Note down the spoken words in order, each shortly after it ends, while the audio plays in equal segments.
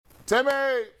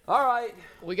Timmy! All right.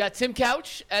 We got Tim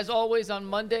Couch, as always, on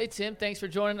Monday. Tim, thanks for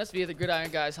joining us via the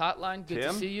Gridiron Guys hotline. Good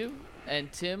to see you. And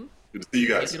Tim, good to see you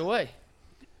guys. Take it away.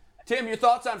 Tim, your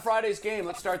thoughts on Friday's game?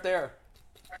 Let's start there.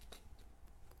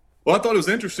 Well, I thought it was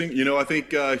interesting. I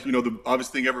think, the obvious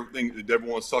thing, everything that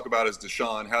everyone wants to talk about is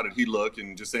Deshaun. How did he look?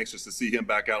 And just anxious to see him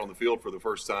back out on the field for the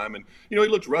first time. And, he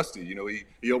looked rusty.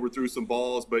 He overthrew some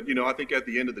balls. But, I think at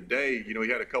the end of the day, he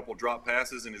had a couple drop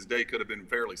passes and his day could have been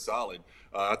fairly solid.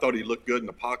 I thought he looked good in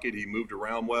the pocket. He moved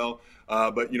around well.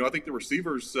 But, I think the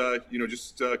receivers,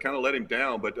 just kind of let him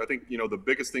down. But I think, the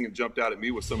biggest thing that jumped out at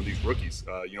me was some of these rookies.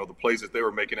 The plays that they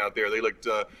were making out there, they looked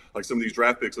like some of these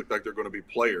draft picks looked like they're going to be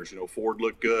players. Ford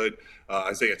looked good.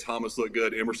 Isaiah Thomas looked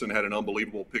good. Emerson had an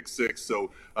unbelievable pick six.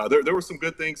 So there were some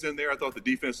good things in there. I thought the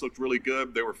defense looked really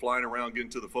good. They were flying around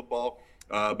getting to the football.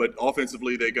 But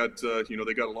offensively, they got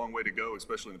a long way to go,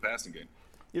 especially in the passing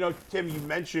game. Tim, you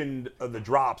mentioned the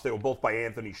drops. They were both by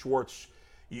Anthony Schwartz.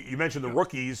 You mentioned the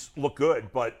rookies look good,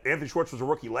 but Anthony Schwartz was a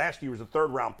rookie last year. He was a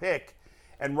third-round pick.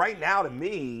 And right now, to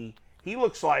me, he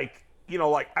looks like,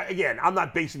 again, I'm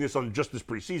not basing this on just this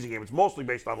preseason game. It's mostly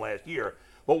based on last year.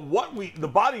 But the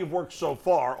body of work so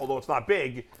far, although it's not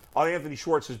big, on Anthony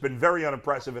Schwartz has been very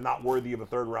unimpressive and not worthy of a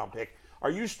third-round pick.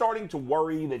 Are you starting to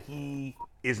worry that he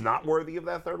is not worthy of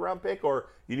that third-round pick, or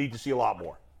you need to see a lot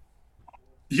more?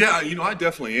 Yeah, I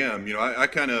definitely am. I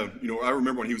kind of, I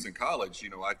remember when he was in college,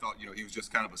 I thought, he was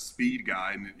just kind of a speed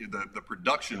guy, and the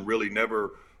production really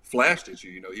never flashed at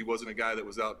you. He wasn't a guy that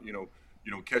was out,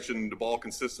 catching the ball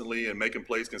consistently and making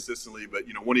plays consistently. But,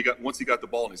 once he got the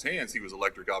ball in his hands, he was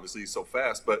electric. Obviously, he's so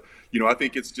fast. But, I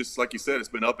think it's just, like you said, it's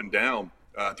been up and down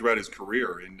throughout his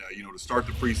career. And, to start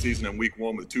the preseason in week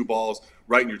one with 2 balls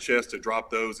right in your chest, to drop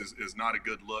those is not a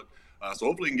good look. So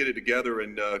hopefully he can get it together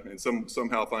and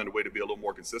somehow find a way to be a little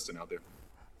more consistent out there.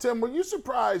 Tim, were you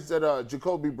surprised that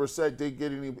Jacoby Brissett didn't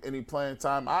get any playing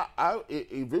time?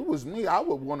 If it was me, I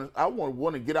would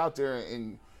want to get out there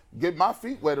and get my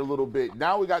feet wet a little bit.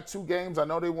 Now we got 2 games. I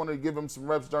know they wanted to give him some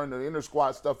reps during the inter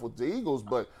squad stuff with the Eagles,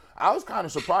 but I was kind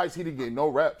of surprised he didn't get no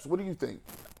reps. What do you think?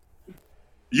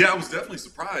 Yeah, I was definitely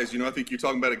surprised. I think you're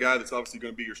talking about a guy that's obviously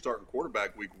going to be your starting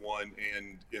quarterback week one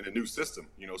and in a new system.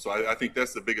 So I think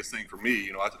that's the biggest thing for me.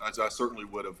 I certainly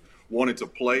would have wanted to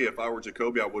play if I were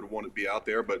Jacoby. I would have wanted to be out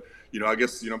there. But, I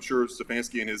guess, I'm sure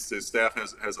Stefanski and his staff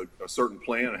has a certain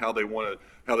plan on how they want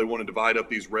to divide up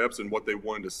these reps and what they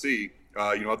wanted to see.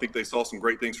 I think they saw some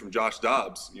great things from Josh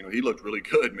Dobbs. He looked really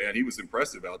good, man. He was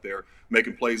impressive out there,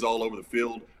 making plays all over the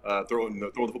field, throwing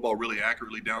the football really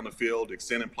accurately down the field,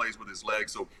 extending plays with his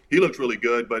legs. So he looked really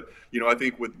good. But, I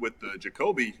think with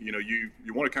Jacoby,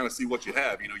 you want to kind of see what you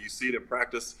have. You see it in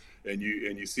practice and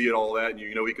you see it all that, and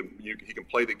he can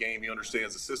play the game. He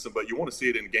understands the system, but you want to see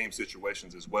it in game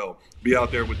situations as well. Be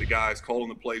out there with the guys, calling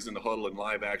the plays in the huddle and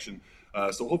live action.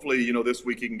 So hopefully, this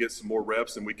week he can get some more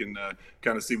reps and we can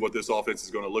kind of see what this offense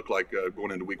is going to look like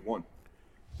going into week one.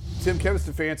 Tim, Kevin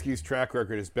Stefanski's track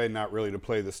record has been not really to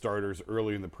play the starters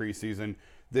early in the preseason.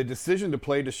 The decision to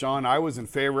play Deshaun, I was in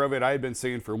favor of it. I had been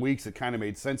saying for weeks it kind of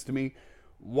made sense to me.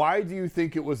 Why do you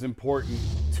think it was important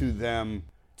to them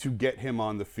to get him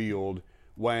on the field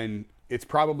when it's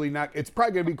probably going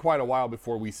to be quite a while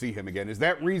before we see him again? Is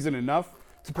that reason enough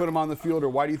to put him on the field, or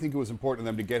why do you think it was important to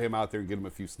them to get him out there and get him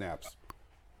a few snaps?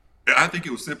 I think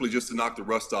it was simply just to knock the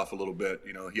rust off a little bit.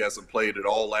 He hasn't played at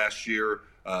all last year.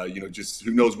 Just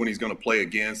who knows when he's going to play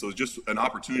again. So it's just an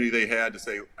opportunity they had to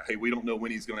say, hey, we don't know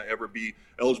when he's going to ever be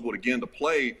eligible again to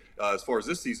play as far as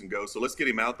this season goes. So let's get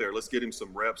him out there. Let's get him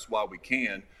some reps while we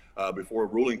can before a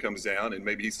ruling comes down and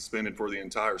maybe he's suspended for the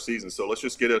entire season. So let's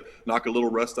just knock a little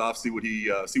rust off, see what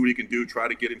he can do, try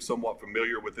to get him somewhat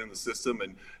familiar within the system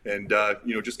and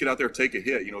just get out there, take a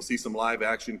hit, see some live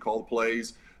action, call the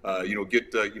plays.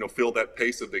 Feel that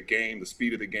pace of the game, the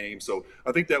speed of the game. So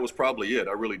I think that was probably it.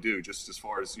 I really do. Just as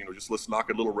far as, just let's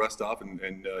knock a little rust off and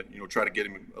try to get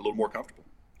him a little more comfortable.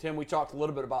 Tim, we talked a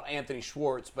little bit about Anthony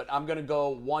Schwartz, but I'm going to go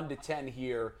 1 to 10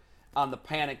 here on the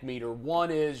panic meter. 1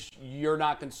 is you're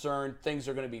not concerned, things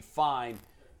are going to be fine.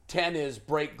 10 is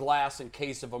break glass in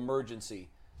case of emergency.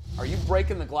 Are you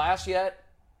breaking the glass yet?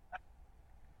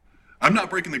 I'm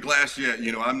not breaking the glass yet.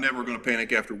 I'm never going to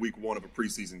panic after week 1 of a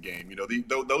preseason game.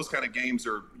 Those kind of games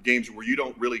are games where you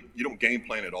don't game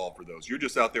plan at all for those. You're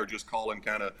just out there just calling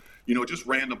kind of, just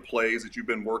random plays that you've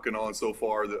been working on so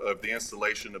far of the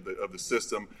installation of the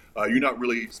system. You're not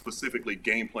really specifically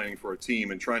game planning for a team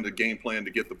and trying to game plan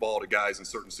to get the ball to guys in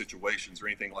certain situations or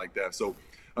anything like that. So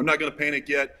I'm not going to panic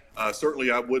yet. Certainly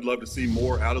I would love to see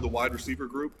more out of the wide receiver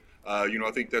group.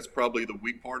 I think that's probably the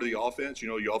weak part of the offense.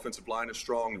 Your offensive line is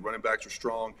strong, the running backs are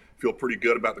strong. Feel pretty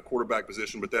good about the quarterback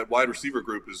position, but that wide receiver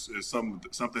group is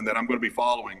something that I'm going to be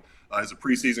following as the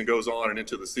preseason goes on and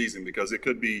into the season, because it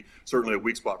could be certainly a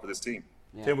weak spot for this team.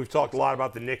 Yeah. Tim, we've talked a lot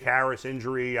about the Nick Harris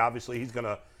injury. Obviously, he's going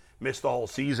to miss the whole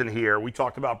season here. We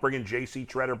talked about bringing J.C.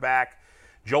 Treader back.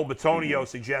 Joe Bitonio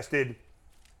suggested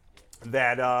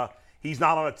that he's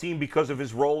not on a team because of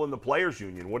his role in the Players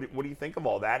Union. What do you think of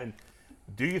all that? And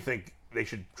do you think they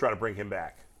should try to bring him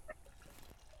back?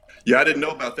 Yeah, I didn't know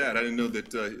about that. I didn't know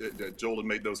that Joel had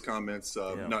made those comments.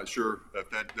 Not sure if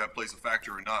that plays a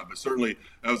factor or not, but certainly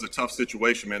that was a tough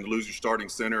situation, man, to lose your starting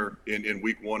center in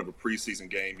week one of a preseason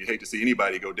game. You hate to see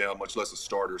anybody go down, much less a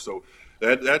starter. So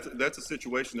that's a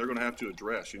situation they're going to have to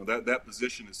address. That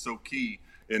position is so key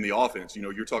in the offense.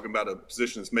 You're talking about a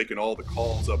position that's making all the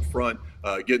calls up front,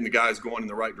 getting the guys going in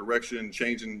the right direction,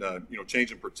 changing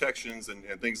protections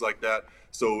and things like that.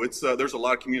 So it's there's a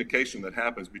lot of communication that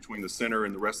happens between the center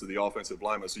and the rest of the offensive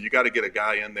linemen. So you got to get a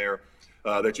guy in there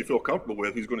that you feel comfortable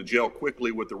with, who's going to gel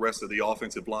quickly with the rest of the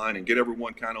offensive line and get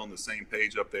everyone kind of on the same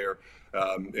page up there,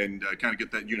 and kind of get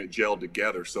that unit gelled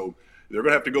together. So they're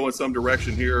going to have to go in some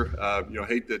direction here.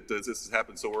 Hate that this has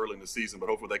happened so early in the season, but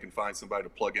hopefully they can find somebody to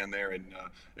plug in there,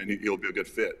 and he'll be a good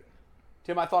fit.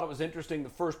 Tim, I thought it was interesting. The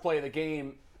first play of the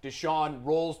game, Deshaun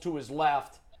rolls to his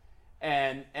left,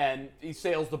 and he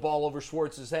sails the ball over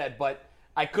Schwartz's head. But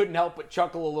I couldn't help but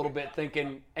chuckle a little bit,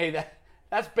 thinking, "Hey,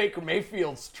 that's Baker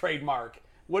Mayfield's trademark."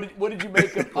 What did you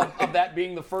make of that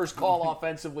being the first call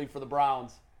offensively for the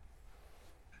Browns?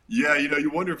 Yeah,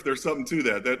 you wonder if there's something to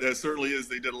that. That certainly is.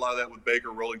 They did a lot of that with Baker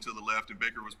rolling to the left, and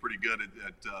Baker was pretty good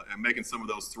at making some of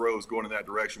those throws going in that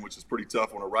direction, which is pretty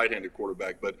tough on a right-handed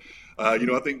quarterback. But, I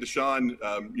think Deshaun,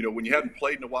 when you haven't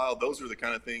played in a while, those are the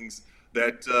kind of things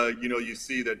that, you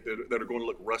see that are going to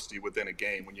look rusty within a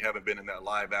game when you haven't been in that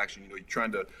live action. You're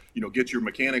trying to, get your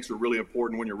mechanics are really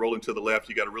important when you're rolling to the left.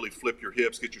 You got to really flip your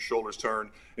hips, get your shoulders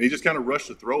turned. And he just kind of rushed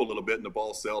the throw a little bit, and the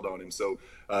ball sailed on him. So,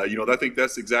 I think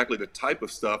that's exactly the type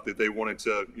of stuff that they wanted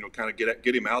to, kind of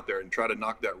get him out there and try to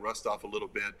knock that rust off a little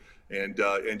bit,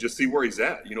 and just see where he's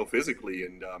at, physically,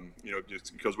 and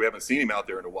just because we haven't seen him out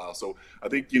there in a while. So I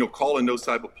think calling those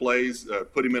type of plays,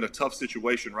 put him in a tough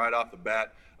situation right off the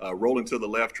bat. Rolling to the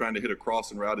left, trying to hit a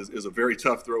crossing route is a very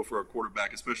tough throw for a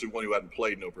quarterback, especially one who hadn't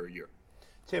played in over a year.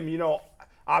 Tim,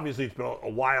 obviously it's been a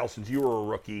while since you were a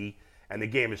rookie, and the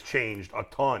game has changed a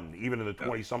ton, even in the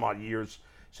 20-some-odd years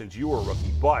since you were a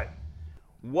rookie. But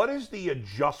what is the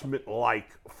adjustment like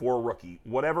for a rookie,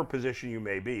 whatever position you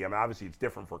may be? I mean, obviously it's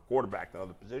different for a quarterback than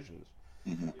other positions.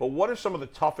 Mm-hmm. But what are some of the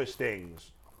toughest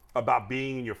things about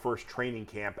being in your first training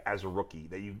camp as a rookie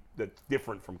that's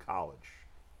different from college?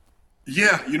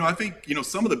 Yeah, I think,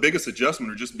 some of the biggest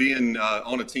adjustment are just being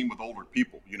on a team with older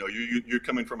people. You're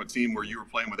coming from a team where you were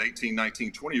playing with 18,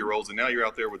 19, 20-year-olds, and now you're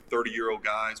out there with 30-year-old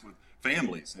guys with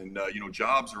families, and,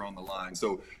 jobs are on the line.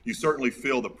 So you certainly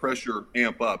feel the pressure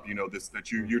amp up,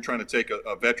 that you're trying to take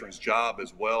a veteran's job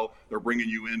as well. They're bringing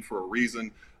you in for a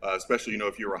reason. Especially,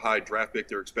 if you're a high draft pick,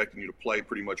 they're expecting you to play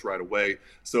pretty much right away.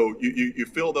 So you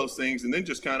feel those things, and then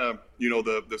just kind of,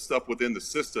 the stuff within the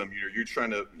system, you're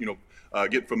trying to,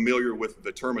 get familiar with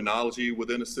the terminology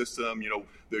within a system,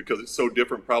 because it's so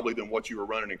different probably than what you were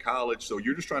running in college. So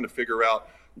you're just trying to figure out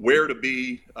where to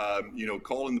be,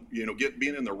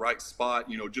 being in the right spot,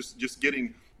 just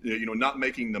getting, not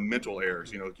making the mental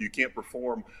errors. You can't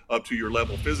perform up to your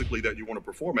level physically that you want to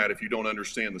perform at if you don't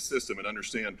understand the system and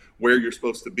understand where you're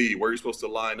supposed to be, where you're supposed to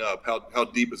line up, how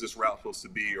deep is this route supposed to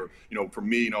be, or for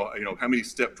me, how many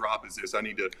step drop is this? I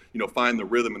need to find the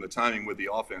rhythm and the timing with the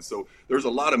offense. So there's a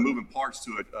lot of moving parts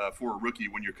to it for a rookie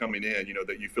when you're coming in.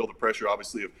 That you feel the pressure,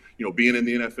 obviously, of being in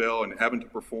the NFL and having to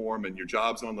perform, and your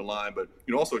job's on the line, but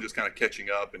also just kind of catching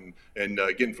up and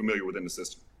getting familiar within the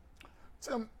system.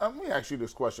 Tim, let me ask you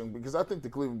this question, because I think the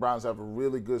Cleveland Browns have a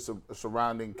really good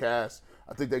surrounding cast.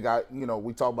 I think they got,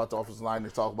 we talk about the offensive line, they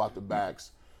talk about the backs.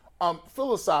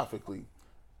 Philosophically,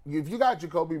 if you got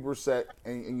Jacoby Brissett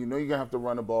and you're going to have to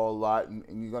run the ball a lot and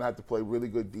you're going to have to play really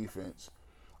good defense,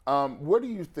 what do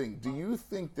you think? Do you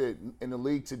think that in the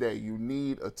league today you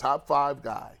need a top 5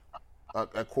 guy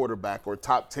at quarterback, or a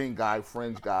top 10 guy,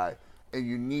 fringe guy, and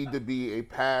you need to be a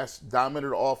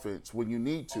pass-dominant offense when you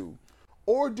need to?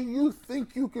 Or do you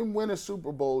think you can win a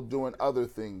Super Bowl doing other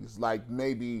things, like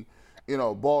maybe,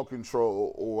 ball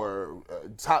control, or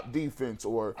top defense,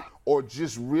 or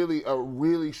just really a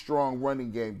really strong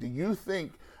running game? Do you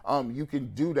think you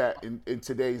can do that in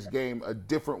today's game a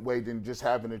different way than just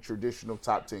having a traditional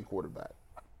top 10 quarterback?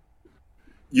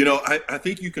 I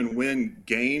think you can win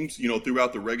games,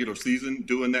 throughout the regular season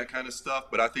doing that kind of stuff.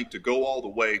 But I think to go all the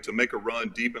way, to make a run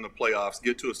deep in the playoffs,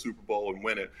 get to a Super Bowl and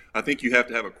win it, I think you have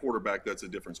to have a quarterback that's a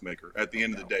difference maker at the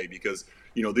end of the day, because,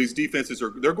 these defenses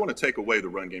they're going to take away the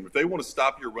run game. If they want to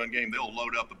stop your run game, they'll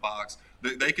load up the box.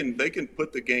 They can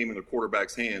put the game in the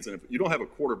quarterback's hands. And if you don't have a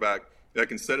quarterback that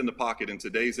can sit in the pocket in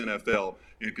today's NFL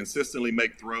and consistently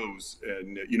make throws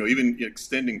and, even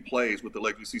extending plays with the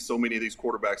legs. We see so many of these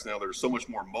quarterbacks now that are so much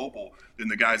more mobile than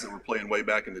the guys that were playing way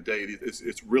back in the day.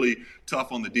 It's really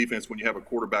tough on the defense when you have a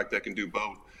quarterback that can do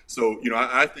both. So,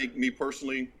 I think, me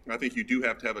personally, I think you do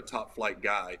have to have a top flight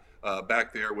guy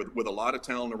back there with a lot of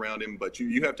talent around him, but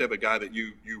you have to have a guy that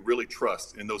you really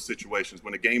trust in those situations.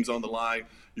 When a game's on the line,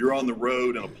 you're on the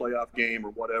road in a playoff game or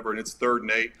whatever, and it's 3rd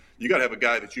and 8, you got to have a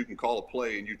guy that you can call a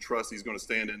play and you trust he's going to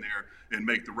stand in there and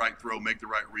make the right throw, make the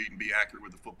right read, and be accurate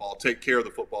with the football, take care of the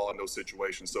football in those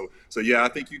situations. So yeah, I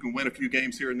think you can win a few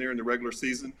games here and there in the regular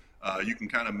season. You can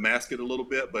kind of mask it a little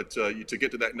bit, but to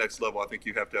get to that next level, I think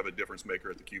you have to have a difference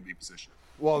maker at the QB position.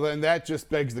 Well, then that just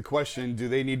begs the question, do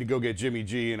they need to go get Jimmy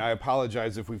G? And I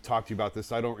apologize if we've talked to you about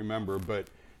this. I don't remember, but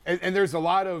and there's a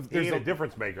lot of – He's a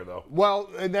difference maker, though. Well,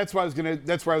 and that's where I was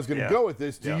gonna go with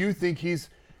this. Do you think he's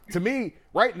 – to me,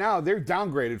 right now, they're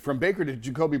downgraded from Baker to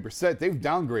Jacoby Brissett. They've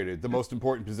downgraded the most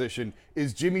important position.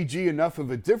 Is Jimmy G enough of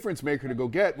a difference maker to go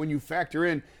get when you factor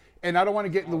in – and I don't want to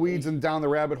get in the weeds and down the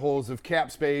rabbit holes of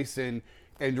cap space and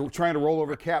trying to roll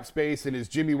over cap space, and is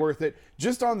Jimmy worth it?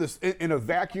 Just on this, in a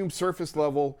vacuum surface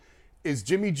level, is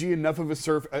Jimmy G enough of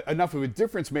a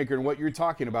difference maker in what you're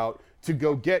talking about to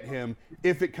go get him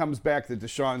if it comes back that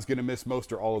Deshaun's going to miss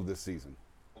most or all of this season?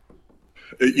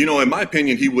 In my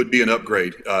opinion, he would be an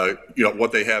upgrade,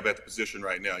 what they have at the position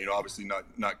right now. Obviously not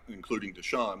including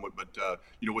Deshaun, but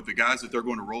with the guys that they're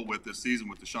going to roll with this season,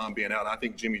 with Deshaun being out, I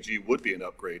think Jimmy G would be an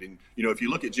upgrade. And, if you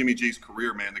look at Jimmy G's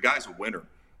career, man, the guy's a winner.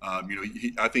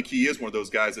 I think he is one of those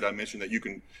guys that I mentioned that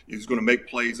he's going to make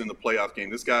plays in the playoff game.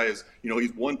 This guy is,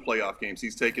 he's won playoff games.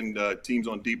 He's taken teams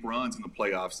on deep runs in the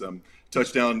playoffs.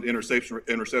 Touchdown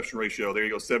interception ratio, there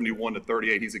you go,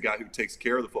 71-38. He's a guy who takes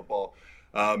care of the football.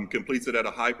 Completes it at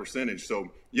a high percentage.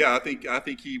 So yeah, I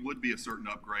think he would be a certain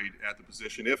upgrade at the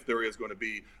position if there is going to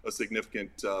be a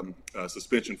significant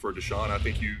suspension for Deshaun. I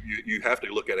think you have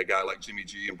to look at a guy like Jimmy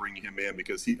G and bring him in,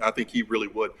 because I think he really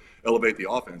would elevate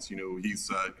the offense. He's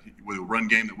with the run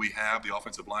game that we have, the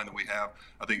offensive line that we have,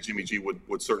 I think Jimmy G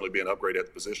would certainly be an upgrade at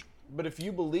the position. But if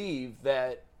you believe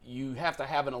that you have to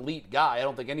have an elite guy, I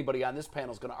don't think anybody on this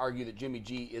panel is going to argue that Jimmy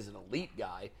G is an elite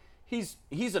guy. He's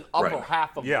an upper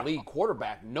half of the league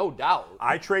quarterback, no doubt.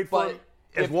 I trade for him.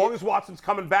 As long as Watson's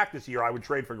coming back this year, I would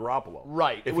trade for Garoppolo.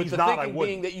 Right. If with he's the not, thinking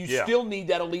being that you still need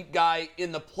that elite guy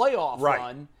in the playoff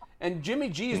run. And Jimmy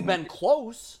G has been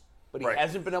close, but he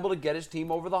hasn't been able to get his team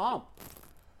over the hump.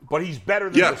 But he's better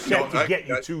than Brissett to get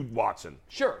you to Watson.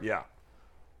 Sure. Yeah.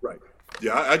 Right.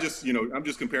 Yeah, I just, I'm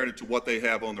just comparing it to what they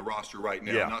have on the roster right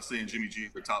now. Yeah. I'm not saying Jimmy G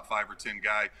is the top 5 or 10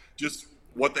 guy. Just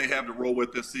what they have to roll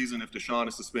with this season. If Deshaun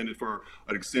is suspended for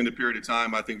an extended period of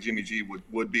time, I think Jimmy G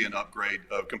would be an upgrade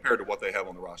compared to what they have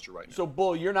on the roster right now. So,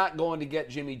 Bull, you're not going to get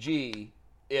Jimmy G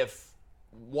if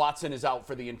Watson is out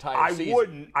for the entire season. I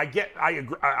wouldn't. I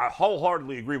agree. I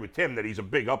wholeheartedly agree with Tim that he's a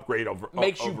big upgrade over.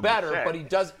 Makes you better, Brissett.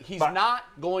 but he's not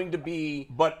going to be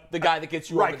the guy that gets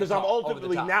you right, over the top. Because I'm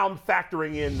ultimately now I'm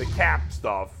factoring in the cap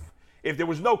stuff. If there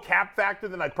was no cap factor,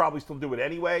 then I'd probably still do it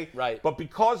anyway. Right. But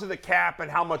because of the cap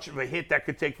and how much of a hit that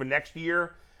could take for next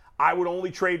year, I would only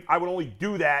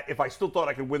do that if I still thought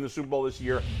I could win the Super Bowl this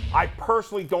year. I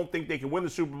personally don't think they can win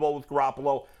the Super Bowl with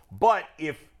Garoppolo. But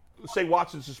if, say,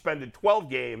 Watson suspended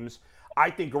 12 games, I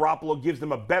think Garoppolo gives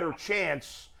them a better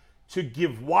chance to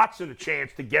give Watson a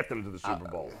chance to get them to the Super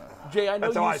Bowl. Jay, I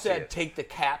know you said take the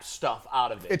cap stuff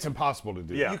out of it. It's impossible to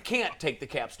do. Yeah. You can't take the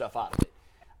cap stuff out of it.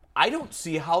 I don't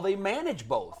see how they manage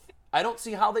both. I don't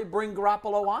see how they bring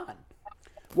Garoppolo on.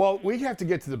 Well, we have to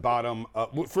get to the bottom.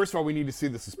 First of all, we need to see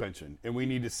the suspension, and we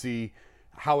need to see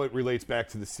how it relates back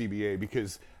to the CBA,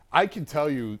 because I can tell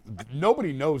you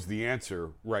nobody knows the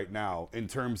answer right now in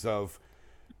terms of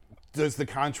does the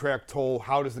contract toll,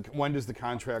 when does the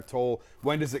contract toll,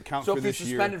 when does it count for this year? So if he's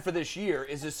suspended for this year,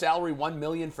 is his salary $1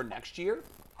 million for next year?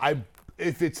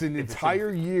 If it's an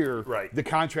entire year, the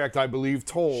contract, I believe,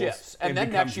 tolls. Shifts. And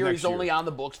then next year he's only on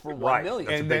the books for $1 million.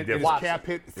 That's and a big then his cap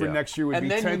hit for next year would be $10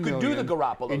 million. And then you could do the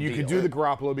Garoppolo And you deal. could do the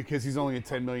Garoppolo because he's only a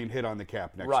 $10 million hit on the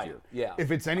cap next year. Yeah.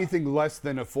 If it's anything less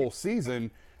than a full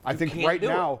season, I think right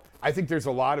now, I think there's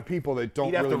a lot of people that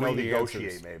don't really know the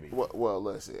answers. Maybe. Well,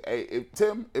 listen. Hey,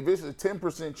 if it's a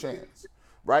 10% chance,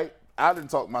 right? I didn't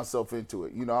talk myself into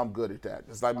it. I'm good at that.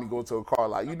 It's like me going to a car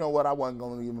lot. You know what? I wasn't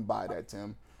going to even buy that,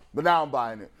 Tim. But now I'm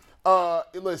buying it.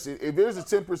 Listen, if there's a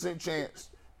 10% chance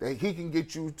that he can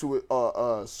get you to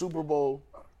a Super Bowl,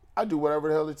 I do whatever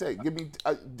the hell it takes. Give me,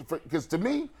 because to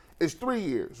me, it's 3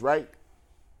 years, right?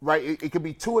 Right? It could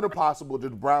be 2 of the possible that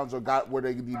the Browns are got where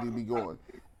they need to be going.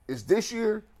 It's this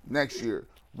year, next year.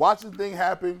 Watching the thing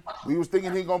happen, we was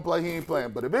thinking he gonna play, he ain't playing.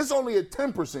 But if it's only a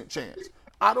 10% chance,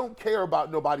 I don't care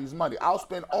about nobody's money. I'll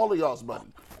spend all of y'all's money.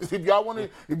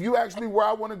 If you ask me where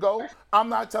I want to go, I'm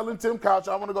not telling Tim Couch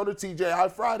I want to go to TJI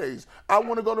Fridays. I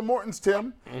want to go to Morton's,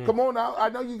 Tim. Come on now. I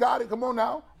know you got it. Come on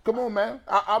now. Come on, man.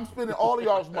 I'm spending all of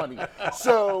y'all's money.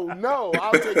 So, no,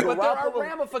 I'll take a But there are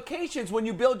ramifications when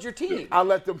you build your team. I'll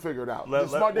let them figure it out.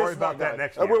 Let's worry about that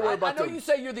next year. I know you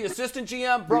say you're the assistant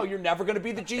GM. Bro, you're never going to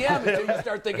be the GM until you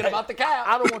start thinking about the cap.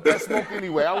 I don't want that smoke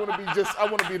anyway. I want to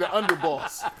be the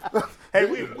underboss. Hey,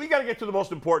 we got to get to the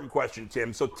most important question,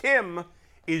 Tim. So Tim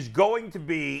is going to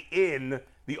be in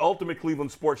the Ultimate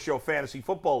Cleveland Sports Show Fantasy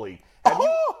Football League.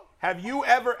 Have you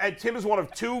ever, and Tim is one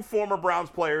of 2 former Browns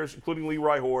players, including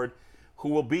Leroy Horde, who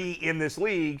will be in this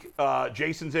league.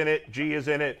 Jason's in it. G is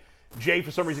in it. Jay, for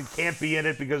some reason, can't be in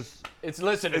it because it's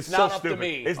not so up stupid. to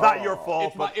me. It's not your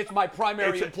fault. It's my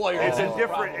primary employer.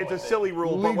 It's a silly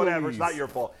rule, but whatever. It's not your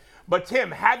fault. But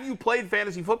Tim, have you played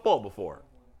fantasy football before?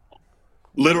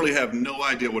 Literally have no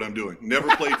idea what I'm doing.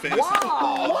 Never played fantasy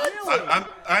football. Really?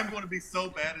 I'm going to be so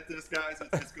bad at this, guys.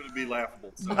 It's going to be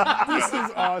laughable. So, This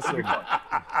is awesome.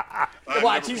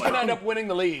 Watch, he's going to end up winning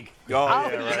the league. End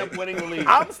up winning the league.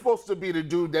 I'm supposed to be the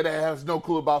dude that has no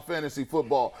clue about fantasy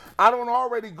football. I don't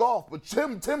already golf, but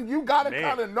Tim, you got to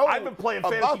kind of know. I've been playing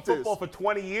fantasy football for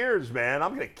 20 years, man.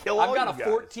 I'm going to kill all you guys. I've got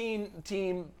a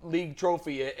 14-team league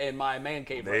trophy in my man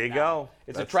cave. There you go.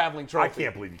 It's a traveling trophy. I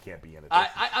can't believe you can't be in it.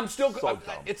 I'm still. So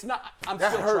it's not. I'm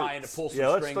still trying to pull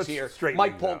some strings here.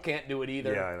 Mike Polk can't do it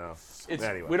either. Yeah, I know.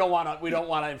 Anyway. We don't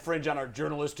want to infringe on our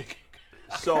journalistic.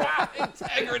 So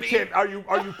integrity. Tim, are you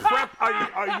prep?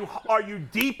 Are you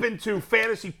deep into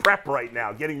fantasy prep right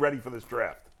now, getting ready for this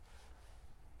draft?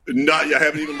 Not yet. I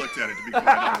haven't even looked at it, to be quite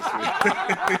honest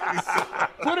with you.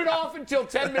 Put it off until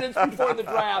 10 minutes before the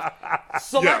draft.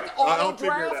 Select auto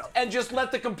draft and just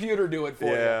let the computer do it for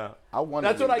you.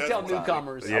 That's what I tell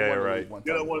newcomers. Yeah, right.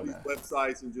 Get on one of these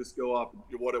websites and just go off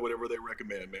whatever they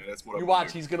recommend, man. That's what you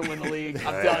watch. He's going to win the league.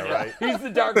 I'm telling you. Right. He's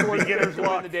the dark horse beginners to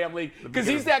win the damn league because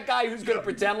he's that guy who's going to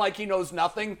pretend like he knows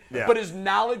nothing, but his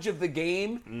knowledge of the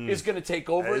game is going to take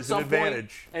over at some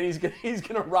point, and he's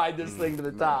going to ride this thing to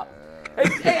the top.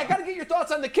 Hey, I got to get your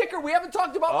thoughts on the kicker. We haven't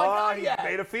talked about my guy yet. He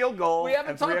made a field goal. We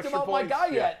haven't talked about my guy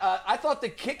yet. I thought the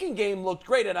kicking game looked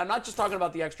great, and I'm not just talking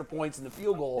about the extra points and the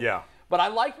field goal. Yeah. But I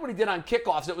liked what he did on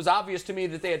kickoffs. It was obvious to me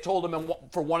that they had told him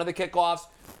for one of the kickoffs,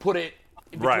 put it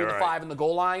between the 5 and the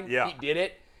goal line. Yeah. He did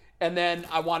it. And then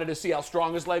I wanted to see how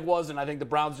strong his leg was, and I think the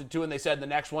Browns did too, and they said the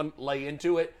next one, lay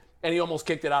into it. And he almost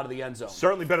kicked it out of the end zone.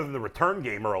 Certainly better than the return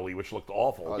game early, which looked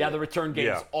awful. The return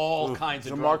game's all kinds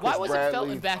of drama. Why wasn't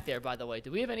Felton back there, by the way?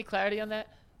 Do we have any clarity on that?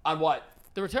 On what?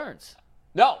 The returns.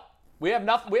 No. We have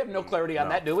no clarity on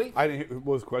that, do we? I didn't hear.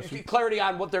 What was the question? Clarity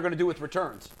on what they're going to do with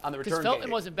returns on the return game. Because Felton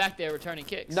wasn't back there returning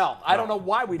kicks. No, I don't know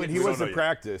why we But didn't. he was in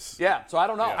practice. Yeah, so I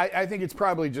don't know. I think it's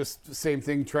probably just the same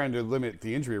thing, trying to limit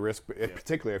the injury risk,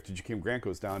 particularly after Jakeem Grant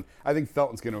goes down. I think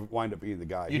Felton's going to wind up being the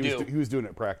guy. He was doing it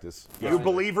in practice. You a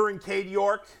believer in Cade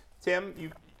York, Tim?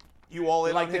 You all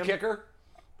in on him? The kicker?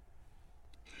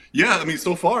 Yeah, I mean,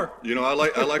 so far, I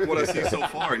like what I see so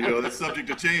far. That's subject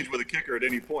to change with a kicker at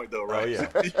any point, though, right?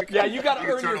 Oh, yeah. You got to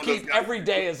earn your keep every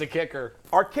day as a kicker.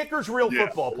 Are kickers real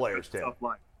football players, Tim?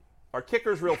 Are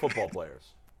kickers real football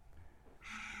players?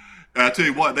 I tell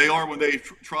you what, they are when they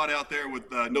trot out there with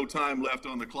no time left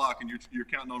on the clock, and you're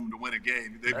counting on them to win a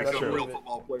game. They become real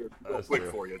football players real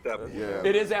quick for you at that point. Yeah.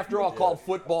 It is, after all, called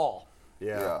football.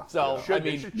 Yeah. So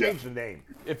they should change the name.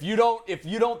 If you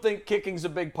don't think kicking's a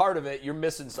big part of it, you're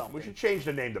missing something. We should change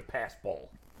the name to pass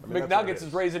ball. McNuggets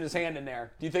is raising his hand in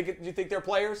there. Do you think they're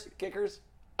players, kickers?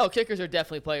 Oh, kickers are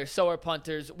definitely players. So are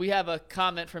punters. We have a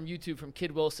comment from YouTube from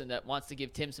Kid Wilson that wants to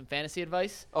give Tim some fantasy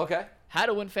advice. Okay. How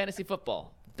to win fantasy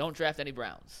football. Don't draft any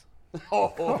Browns.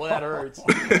 Oh, that hurts.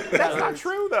 That's not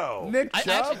true, though. Nick I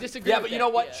Chubb? actually disagree. Yeah, but you know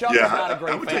what? Chubb is not a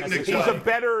great fantasy player. He's a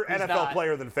better NFL not.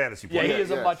 player than fantasy Yeah, player. he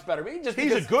is a much better.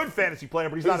 He's a good fantasy player,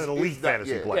 but he's not an elite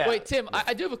fantasy player. Yeah. Wait, Tim,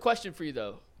 I do have a question for you,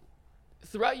 though.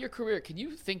 Throughout your career, can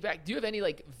you think back? Do you have any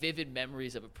vivid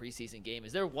memories of a preseason game?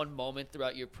 Is there one moment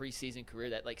throughout your preseason career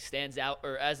that stands out,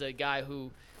 or as a guy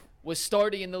who was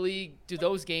starting in the league, do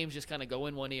those games just kind of go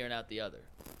in one ear and out the other?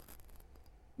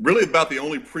 Really, about the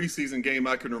only preseason game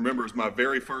I can remember is my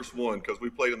very first one, because we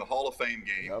played in the Hall of Fame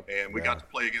game, and we got to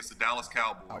play against the Dallas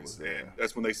Cowboys. And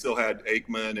that's when they still had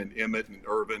Aikman and Emmett and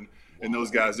Irvin. and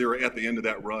those guys. They were at the end of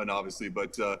that run, obviously.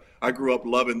 But I grew up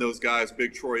loving those guys,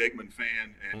 big Troy Aikman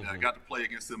fan, and I got to play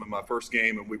against them in my first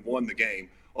game, and we won the game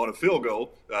on a field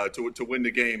goal to win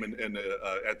the game and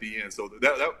at the end. So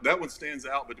that one stands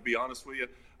out. But to be honest with you,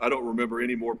 I don't remember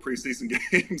any more preseason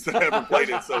games that I ever played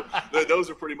in. So those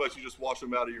are pretty much, you just wash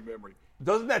them out of your memory.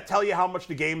 Doesn't that tell you how much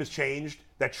the game has changed?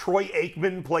 That Troy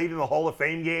Aikman played in the Hall of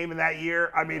Fame game in that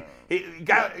year? I mean, a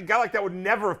guy like that would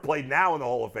never have played now in the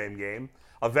Hall of Fame game,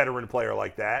 a veteran player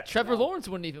like that. Trevor Lawrence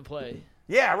wouldn't even play.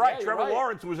 Yeah, right. Yeah, Trevor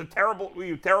Lawrence was terrible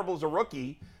as a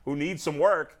rookie who needs some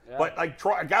work. Yeah. But like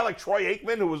a guy like Troy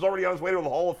Aikman, who was already on his way to the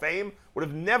Hall of Fame, would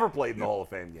have never played in the Hall of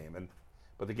Fame game.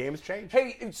 But the game has changed.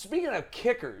 Hey, speaking of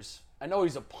kickers, I know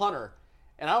he's a punter,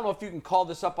 and I don't know if you can call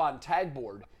this up on tag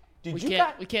board. We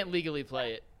can't legally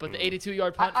play it, but the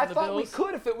 82-yard punt from the Bills. I thought we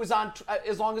could if it was on,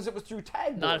 as long as it was through tag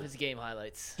board. Not if it's game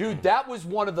highlights. Dude, that was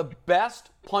one of the best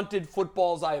punted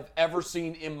footballs I have ever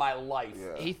seen in my life.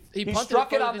 Yeah. He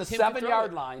struck it on the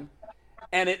 7-yard line,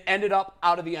 and it ended up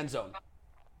out of the end zone.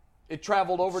 It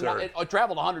traveled it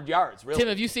traveled 100 yards. Really. Tim,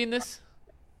 have you seen this?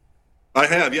 I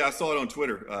have. Yeah, I saw it on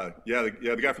Twitter.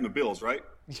 The guy from the Bills, right?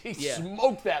 He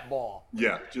smoked that ball.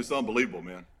 Yeah, just unbelievable,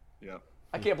 man. Yeah.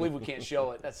 I can't believe we can't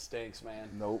show it. That stinks, man.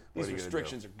 Nope. These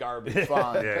restrictions are garbage.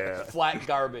 Fine. Yeah. Flat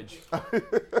garbage.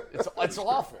 It's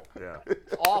awful. Yeah.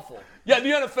 It's awful. Yeah, the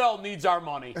NFL needs our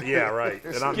money. Yeah, right.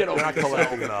 They're not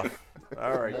collecting enough.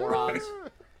 All right. Morons.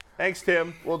 Thanks,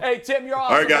 Tim. Well, hey, Tim, you're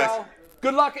awesome, all right, guys. bro.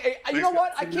 Good luck. Hey, you know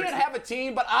what? I guys. can't have a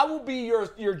team, but I will be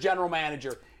your general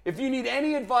manager. If you need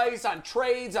any advice on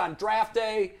trades on draft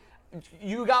day,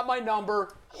 you got my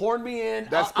number. Horn me in.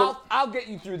 I'll get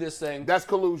you through this thing. That's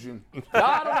collusion. No,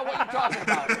 I don't know what you're talking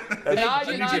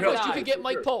about. You could get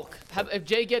Mike Polk. If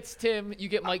Jay gets Tim, you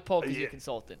get Mike Polk as your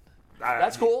consultant.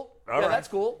 That's cool. All right. That's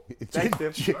cool. Thanks,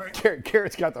 Tim.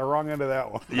 Garrett's got the wrong end of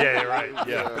that one. Yeah, right.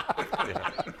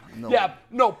 Yeah.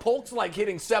 No, Polk's like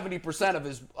hitting 70% of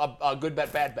his good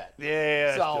bet, bad bet.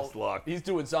 Yeah, so that's just luck. He's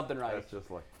doing something right. That's just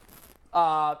luck.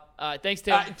 Thanks,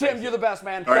 Tim. Tim, you're the best,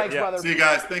 man. All right, Thanks, brother. See you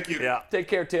guys. Thank you. Yeah. Take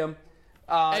care, Tim.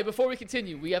 Hey, before we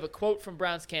continue, we have a quote from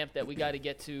Browns camp that we got to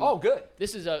get to. Oh, good.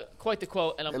 This is quite the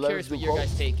quote, and I'm let curious us what do your quotes.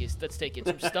 guys' take is. Let's take it.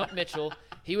 It's from Stump Mitchell.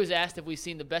 He was asked if we've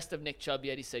seen the best of Nick Chubb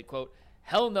yet. He said, quote,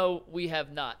 "Hell no, we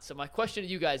have not." So my question to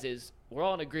you guys is, we're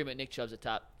all in agreement Nick Chubb's a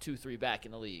top 2-3 back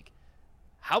in the league.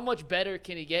 How much better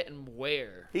can he get, and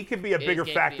where? He could be a is bigger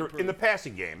game factor improved? in the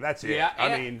passing game. That's it. Yeah, I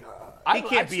and mean, I'd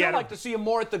be still at like to see him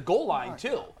more at the goal line,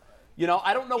 too. You know,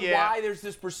 I don't know why there's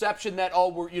this perception that,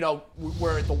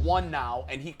 we're at the 1 now,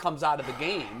 and he comes out of the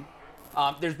game.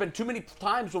 There's been too many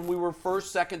times when we were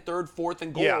first, second, third, fourth,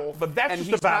 and goal. Yeah, but that's and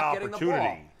just he's about not getting the ball.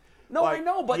 opportunity. No, Like, I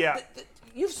know, but yeah.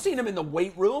 you've seen him in the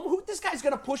weight room. This guy's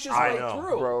going to push his I way know.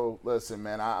 through. Bro, listen,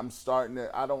 man, I'm starting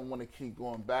to – I don't want to keep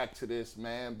going back to this,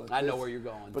 man. But I know where you're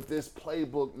going. But this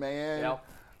playbook, man, Yep.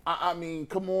 I mean,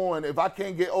 come on. If I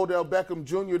can't get Odell Beckham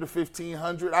Jr. to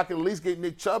 1,500, I can at least get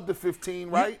Nick Chubb to 15,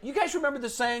 right? You guys remember the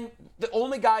saying, the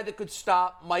only guy that could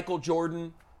stop Michael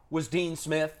Jordan was Dean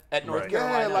Smith at North Right.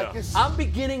 Carolina? Yeah, like it's- I'm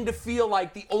beginning to feel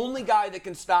like the only guy that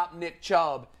can stop Nick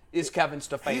Chubb is Kevin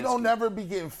Stefanski. He don't never be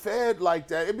getting fed like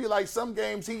that. It'd be like some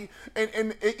games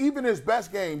and even his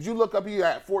best games, you look up, he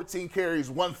had 14 carries,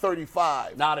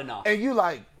 135. Not enough. And you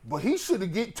like, but he should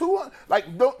have get 200. Like,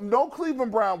 no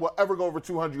Cleveland Brown will ever go over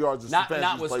 200 yards. Not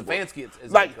with Stefanski.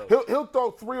 Like, he'll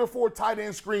throw 3 or 4 tight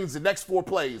end screens the next 4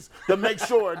 plays to make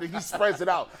sure that he spreads it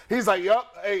out. He's like, yep.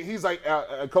 Hey, he's like,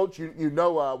 Coach, you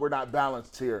know we're not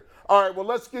balanced here. All right, well,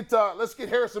 let's get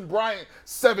Harrison Bryant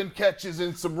 7 catches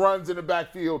and some runs in the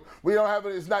backfield. We don't have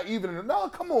it. It's not even. No,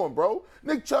 come on, bro.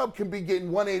 Nick Chubb can be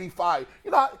getting 185.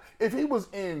 You know, if he was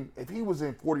in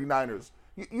 49ers.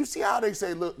 You see how they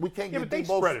say, look, we can't get but they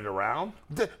Debo. spread it around.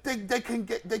 They can't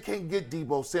get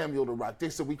Debo Samuel to rock. They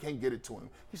said we can't get it to him.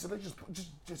 He said,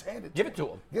 just hand it. Give it to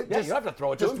him. Get- Yeah, you don't have to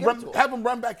throw it to just him. Give it to him. Have him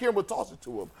run back here and we'll toss it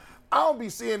to him. I don't be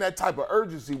seeing that type of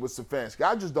urgency with Stefanski.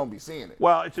 I just don't be seeing it.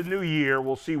 Well, it's a new year.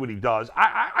 We'll see what he does.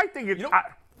 I think it.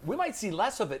 We might see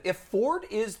less of it. If Ford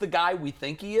is the guy we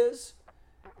think he is,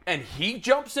 and he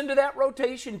jumps into that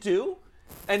rotation too,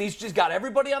 and he's just got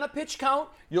everybody on a pitch count,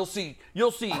 you'll see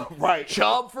Right.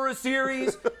 Chubb for a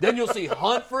series, then you'll see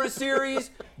Hunt for a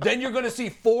series, then you're going to see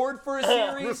Ford for a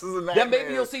series, This is a then maybe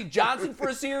nightmare. you'll see Johnson for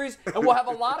a series, and we'll have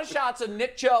a lot of shots of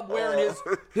Nick Chubb wearing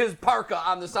his parka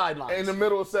on the sidelines. In the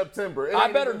middle of September. It I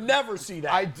ain't better even- never see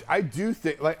that. I do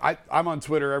think, like, I'm on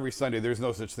Twitter every Sunday. There's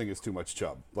no such thing as too much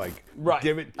Chubb. Like, Right.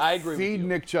 give it. I agree with Feed you.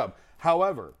 Nick Chubb.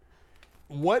 However,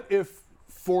 what if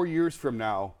 4 years from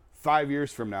now, 5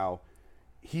 years from now,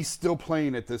 he's still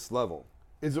playing at this level?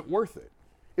 Is it worth it?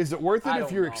 Is it worth it I if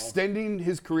don't you're know. extending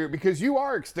his career? Because you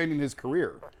are extending his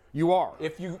career. You are.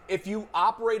 If you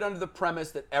operate under the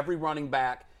premise that every running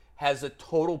back has a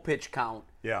total pitch count,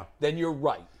 then you're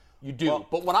right. You do. Well,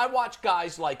 but when I watch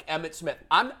guys like Emmitt Smith,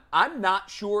 I'm not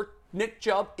sure Nick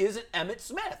Chubb isn't Emmitt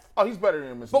Smith. Oh, he's better than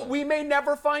Emmitt Smith. But we may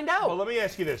never find out. Well, let me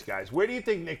ask you this, guys. Where do you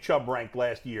think Nick Chubb ranked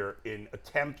last year in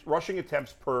rushing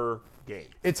attempts per game?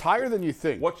 It's higher than you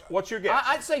think. What's your guess?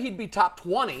 I'd say he'd be top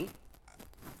 20.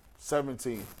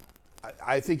 17.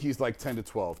 I think he's like 10 to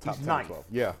 12. Top He's 10 ninth. to 12.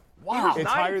 Yeah. Wow. It's ninth?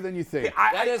 higher than you think.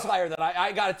 That is higher than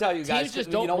I got to tell you guys. Teams just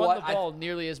you don't know run what? the ball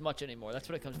nearly as much anymore. That's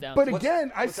what it comes down But to.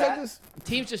 again, I what's said that? this.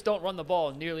 Teams just don't run the ball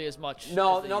nearly as much.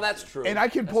 No, as they no, used that's to. true. And I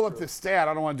can pull up the stat.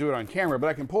 I don't want to do it on camera, but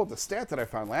I can pull up the stat that I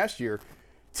found last year.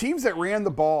 Teams that ran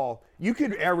the ball, you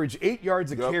could average 8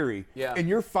 yards a carry, and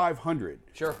you're 500.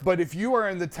 Sure. But if you are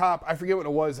in the top, I forget what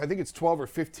it was, I think it's 12 or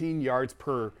 15 yards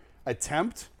per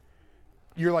attempt,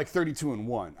 you're like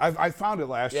 32-1. I found it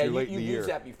last year, late in the year. You've used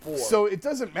that before. So it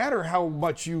doesn't matter how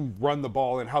much you run the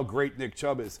ball and how great Nick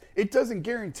Chubb is. It doesn't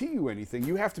guarantee you anything.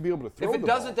 You have to be able to throw the ball. If it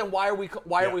doesn't, then why are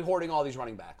we hoarding all these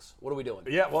running backs? What are we doing?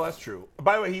 Yeah, well, that's true.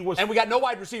 By the way, he was. And we got no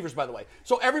wide receivers, by the way.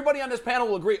 So everybody on this panel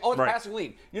will agree. Oh, it's Right. passing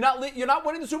lead. You're not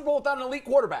winning the Super Bowl without an elite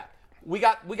quarterback. We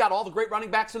got all the great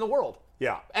running backs in the world.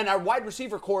 Yeah. And our wide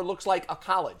receiver core looks like a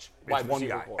college wide It's one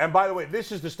receiver guy. core. And by the way,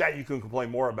 this is the stat you can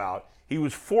complain more about. He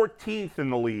was 14th in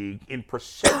the league in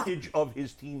percentage of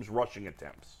his team's rushing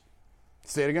attempts.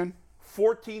 Say it again.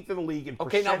 14th in the league in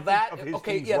Okay, percentage now that of his team's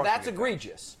that's rushing attempts.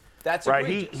 egregious. That's Right.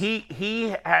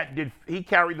 egregious. He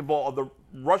carried the ball of the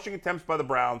rushing attempts by the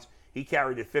Browns. He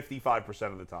carried it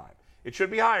 55% of the time. It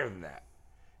should be higher than that.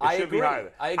 I should be agree. higher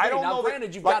than- I agree. don't Now, know that-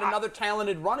 granted, you've like, got another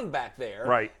talented running back there,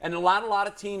 Right. And a lot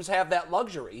of teams have that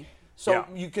luxury, so Yeah.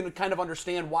 you can kind of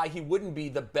understand why he wouldn't be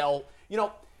the bell.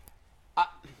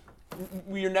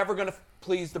 You're never going to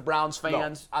please the Browns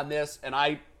fans on this, and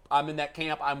I'm in that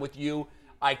camp. I'm with you.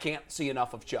 I can't see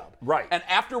enough of Chubb. Right. And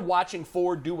after watching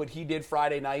Ford do what he did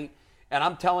Friday night, and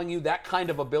I'm telling you, that kind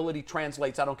of ability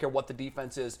translates. I don't care what the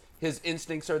defense is. His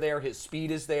instincts are there. His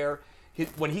speed is there.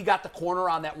 When he got the corner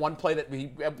on that one play that he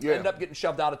ended up getting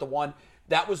shoved out at the one,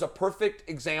 that was a perfect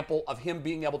example of him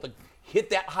being able to hit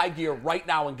that high gear right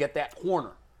now and get that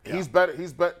corner. Yeah. He's better.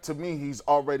 To me, he's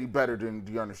already better than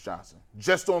Dearness Johnson.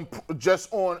 Just on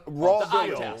raw The eye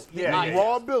ability. test. Yeah, Eye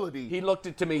raw test. ability. He looked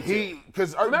it to me too.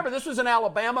 Because Remember, this was an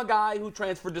Alabama guy who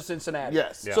transferred to Cincinnati.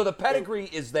 Yes. So the pedigree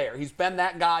is there. He's been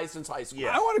that guy since high school.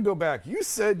 I want to go back. You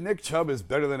said Nick Chubb is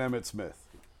better than Emmitt Smith.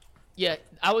 Yeah,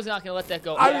 I was not going to let that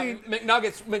go. I mean,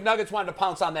 McNuggets wanted to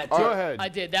pounce on that too. Go ahead. I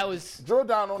did. That was drill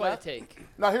down on quite that. a take.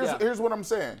 Now here's what I'm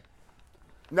saying.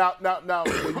 Now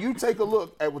when you take a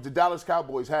look at what the Dallas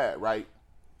Cowboys had, right?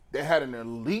 They had an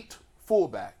elite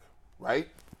fullback, right?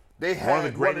 They had One of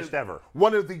the greatest ever.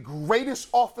 One of the greatest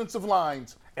offensive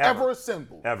lines ever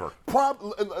assembled. Ever.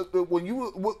 When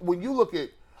you look at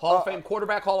Hall of Fame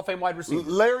quarterback, Hall of Fame wide receiver.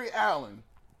 Larry Allen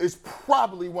is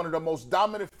probably one of the most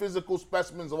dominant physical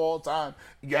specimens of all time.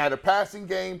 You had a passing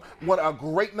game, a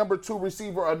great number 2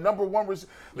 receiver, a number 1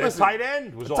 receiver. The tight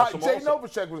end was awesome Jay also.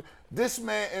 Novacek was. This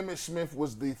man, Emmitt Smith,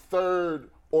 was the 3rd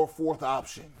or 4th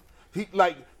option.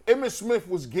 Emmitt Smith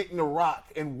was getting the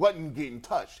rock and wasn't getting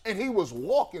touched, and he was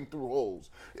walking through holes.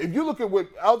 If you look at what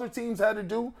other teams had to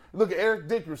do, look at Eric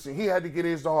Dickerson. He had to get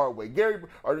his the hard way.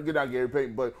 Not Gary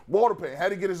Payton, but Walter Payton had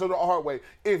to get his the hard way.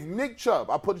 If Nick Chubb,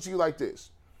 I put it to you like this.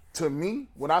 To me,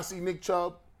 when I see Nick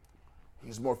Chubb,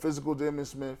 he's more physical than Emmitt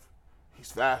Smith.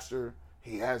 He's faster.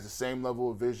 He has the same level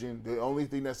of vision. The only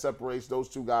thing that separates those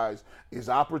two guys is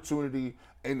opportunity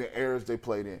and the eras they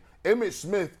played in. Emmitt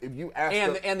Smith, if you ask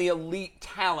and the elite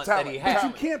talent that he has. But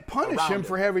you can't punish him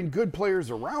for having good players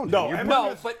around No, him.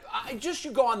 No, but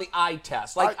you go on the eye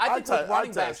test. I think with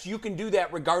running backs, you can do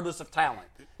that regardless of talent.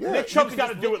 Yeah, Nick Chubb's got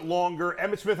to do it longer.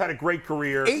 Emmitt Smith had a great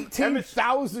career.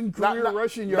 18,000 career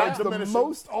rushing yards, the diminishing.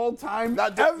 most all-time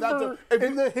Not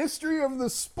in the history of the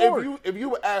sport. If you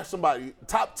would ask somebody,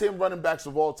 top 10 running backs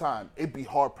of all time, it'd be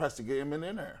hard-pressed to get him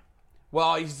in there.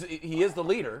 Well, he is the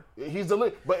leader. He's the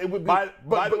lead, but it would be.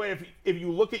 By the way, if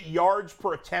you look at yards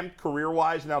per attempt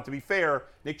career-wise, now to be fair,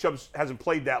 Nick Chubb hasn't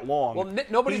played that long. Well,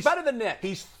 nobody's better than Nick.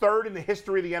 He's 3rd in the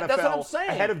history of the NFL, That's what I'm saying.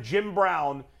 ahead of Jim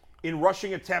Brown in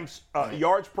rushing attempts,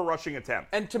 yards per rushing attempt.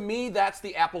 And to me, that's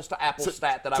the apples-to-apples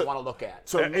stat that I want to look at.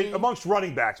 So amongst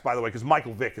running backs, by the way, because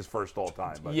Michael Vick is first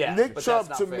all-time. But. Yes, Nick but Chubb,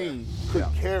 that's to not fair. me, could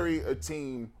carry a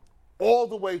team all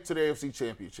the way to the AFC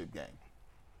Championship game.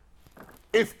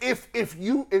 If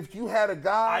you had a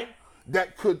guy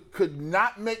that could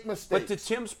not make mistakes. But to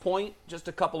Tim's point, just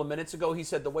a couple of minutes ago, he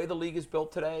said the way the league is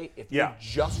built today, if Yeah. you're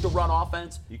just a run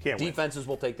offense, You can't win. defenses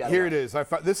will take that Here away. it is.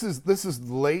 This is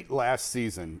late last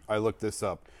season. I looked this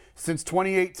up. Since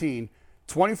 2018,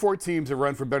 24 teams have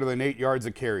run for better than 8 yards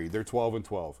a carry. They're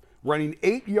 12-12. Running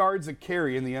 8 yards a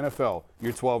carry in the NFL,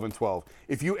 you're 12-12.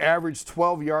 If you average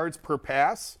 12 yards per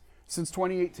pass since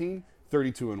 2018,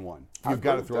 32-1. You've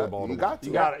got to throw the ball to You got to.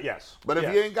 You got it, yes. But if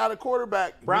Yes. you ain't got a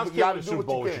quarterback, Browns you got can't win to a do Super what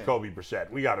Bowl you with can. Jacoby Brissett.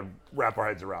 We got to wrap our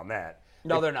heads around that.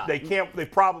 No, they're not. They can't. They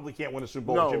probably can't win a Super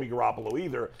Bowl No. with Jimmy Garoppolo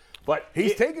either. But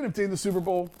He's taking him to the Super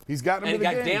Bowl. He's gotten him And to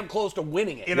he the got game. damn close to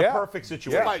winning it. in Yeah. a perfect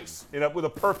situation, Yeah. with a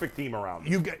perfect team around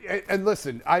him. You get, and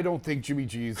listen, I don't think Jimmy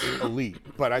G's elite,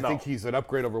 but I No. think he's an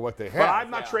upgrade over what they have. But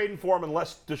I'm not trading for him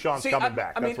unless Deshaun's coming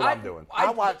back. That's what I'm doing.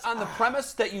 On the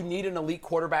premise that you need an elite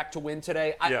quarterback to win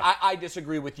today, I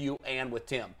disagree with you and with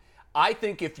Tim. I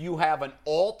think if you have an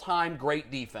all-time great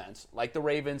defense, like the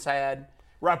Ravens had,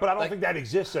 Right, but I don't think that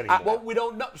exists anymore. well, we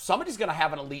don't know. Somebody's going to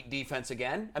have an elite defense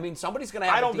again. I mean, somebody's going to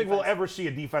have. I don't a think we'll defense. ever see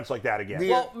a defense like that again.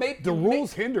 Well, maybe the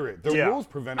rules hinder it. The Yeah. rules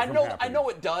prevent it I from know, happening. I know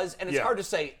it does, and it's Yeah. hard to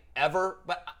say ever,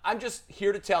 but I'm just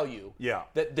here to tell you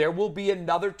that there will be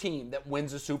another team that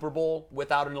wins a Super Bowl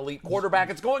without an elite quarterback.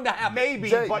 It's going to happen. Maybe,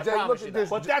 Jay, but, Jay, look at this.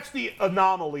 but that's the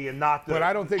anomaly and not the. But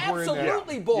I don't think we're in that.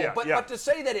 Absolutely, Bull. Yeah, but, yeah. but to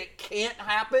say that it can't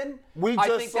happen, We I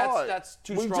just think saw that's it.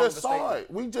 too We strong just of a saw statement.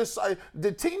 it. We just saw it.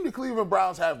 The team the Cleveland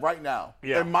Browns have right now,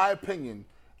 Yeah. in my opinion,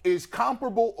 is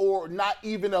comparable or not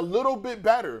even a little bit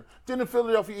better than the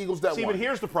Philadelphia Eagles that See, won. but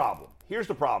here's the problem. Here's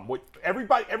the problem. every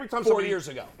time 4 somebody years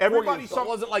ago. everybody, So it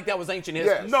wasn't like that was ancient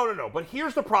history. Yes. No. But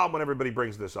here's the problem when everybody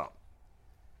brings this up.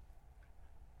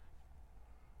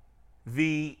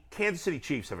 The Kansas City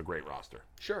Chiefs have a great roster.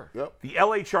 Sure. Yep. The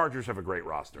LA Chargers have a great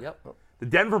roster. Yep. The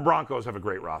Denver Broncos have a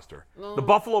great roster. The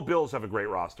Buffalo Bills have a great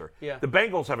roster. Yeah. The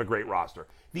Bengals have a great roster.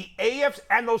 The AFC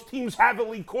and those teams have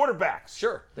elite quarterbacks.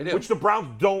 Sure, they do. Which the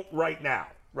Browns don't right now.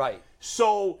 Right.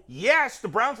 So, yes, the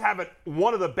Browns have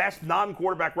one of the best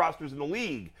non-quarterback rosters in the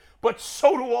league, but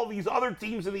so do all these other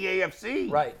teams in the AFC.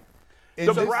 Right.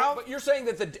 The So, Browns, but you're saying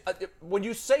that when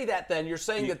you say that, then you're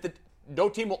saying that no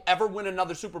team will ever win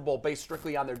another Super Bowl based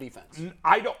strictly on their defense.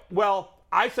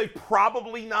 I say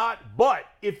probably not, but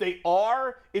if they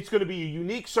are, it's going to be a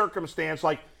unique circumstance.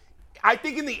 Like, I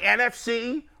think in the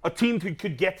NFC, a team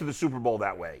could get to the Super Bowl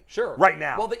that way. Sure. Right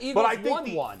now. Well, the Eagles but I think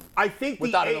won one I think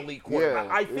without the an elite quarterback.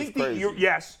 Yeah. I It's think crazy.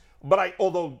 yes, but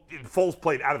although Foles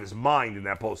played out of his mind in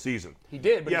that postseason. He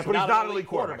did, but yeah, he's but not he's not an an elite elite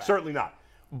quarterback. quarterback. Certainly not.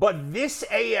 But this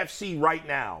AFC right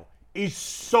now is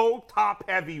so top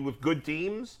heavy with good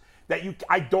teams that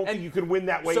I don't think you can win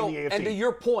that way in the AFC. And to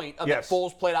your point of Yes. that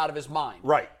Foles played out of his mind.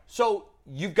 Right. So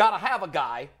you've got to have a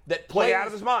guy that Play plays out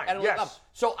of his mind, at a yes. level.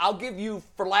 So I'll give you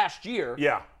for last year.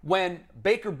 Yeah. When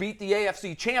Baker beat the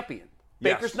AFC champion.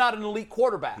 Yes. Baker's not an elite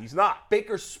quarterback. He's not.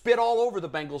 Baker spit all over the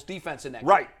Bengals defense in that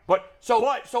Right, game. but So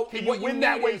can you what you win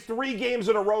that need way is- 3 games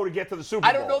in a row to get to the Super Bowl?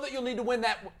 I don't know that you'll need to win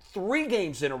that 3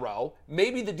 games in a row.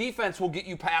 Maybe the defense will get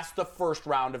you past the first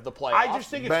round of the playoffs. I just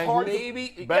think it's hard.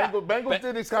 Bengals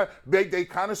did this kind of, they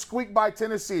kind of squeaked by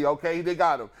Tennessee, okay? They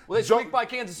got them. Well, they squeaked by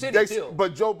Kansas City, too.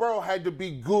 But Joe Burrow had to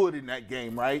be good in that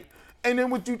game, right? And then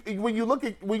when you look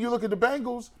at the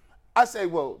Bengals, I say,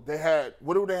 well,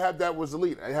 what do they have that was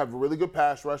elite? They have a really good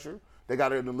pass rusher. They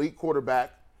got an elite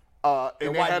quarterback. And they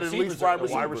wide had an elite receivers are wide elite.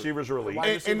 receiver. Wide receivers are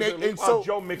elite. And so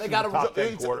Joe Mixon's got the a- top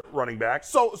 10 running back.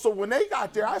 So when they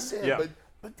got there, I said, Yeah.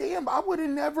 but damn, I would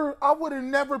have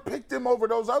never picked them over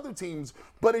those other teams.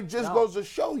 But it just goes to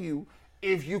show you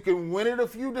if you can win it a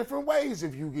few different ways,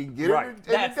 if you can get Right. it in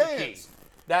That's the the key. dance.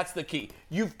 That's the key.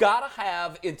 You've got to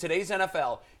have, in today's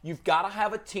NFL, you've got to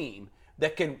have a team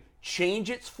that can change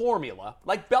its formula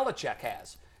like Belichick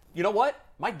has. You know what?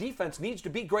 My defense needs to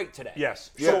be great today.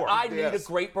 Yes, Yeah. sure. I need a Yes.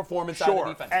 great performance out of Sure.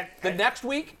 the defense. And- the next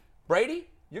week, Brady,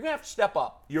 you're going to have to step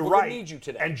up. You're We're right. going to need you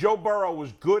today. And Joe Burrow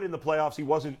was good in the playoffs. He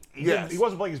wasn't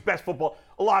playing his best football.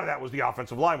 A lot of that was the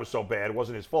offensive line was so bad. It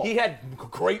wasn't his fault. he had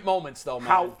great moments, though,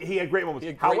 man. He had great moments. He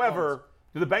had great However, moments.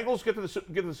 do the Bengals get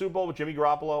to the Super Bowl with Jimmy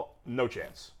Garoppolo? No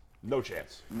chance. No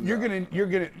chance. You're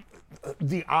gonna.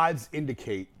 The odds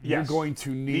indicate you're Yes. going to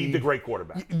need the great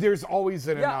quarterback. There's always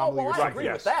an Yeah, anomaly. or I something. agree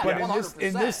yes. with that. But 100%.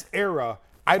 in this era,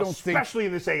 I don't think Especially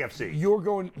in this AFC. you're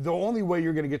going. The only way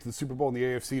you're going to get to the Super Bowl in the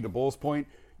AFC, to Bull's point,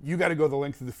 you got to go the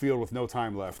length of the field with no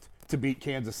time left to beat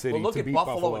Kansas City. Well, look to at beat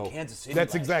Buffalo and Kansas City.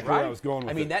 That's last exactly year, where right? I was going with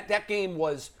I mean, it. that game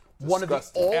was one of the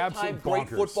Disgusting. all-time Absolute great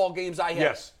bonkers. football games I have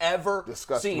Yes. ever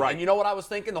Disgusting. seen. Right. And you know what I was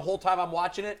thinking the whole time I'm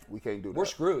watching it? We can't do that. We're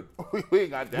screwed. we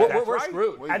ain't got that. We're Right?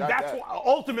 screwed. We And got that's that.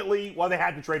 ultimately why they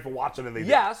had to trade for Watson and they did.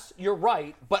 Yes, you're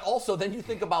right. But also, then you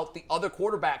think about the other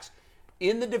quarterbacks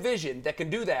in the division that can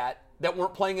do that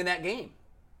weren't playing in that game.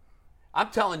 I'm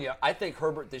telling you, I think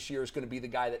Herbert this year is going to be the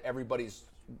guy that everybody's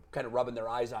kind of rubbing their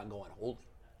eyes on, going, "Holy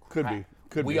Could crap, be.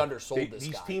 Could we be. undersold this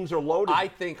These guy." teams are loaded. I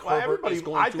think Well, Herbert is everybody-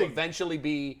 going I to think- eventually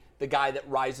be the guy that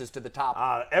rises to the top.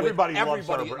 Everybody with loves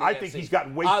everybody Herbert. in the I think AFC. he's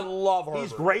gotten way. I love Herbert.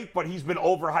 He's great, but he's been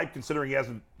overhyped considering he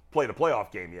hasn't played a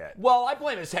playoff game yet. Well, I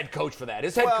blame his head coach for that.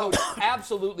 His head coach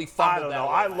absolutely fumbled I don't that know.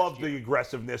 away I last love year. the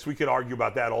aggressiveness. We could argue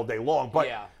about that all day long. But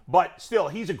Yeah. but still,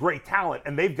 he's a great talent,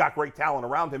 and they've got great talent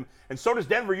around him. And so does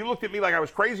Denver. You looked at me like I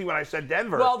was crazy when I said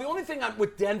Denver. Well, the only thing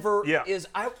with Denver Yeah. is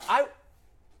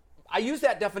I use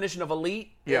that definition of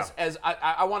elite as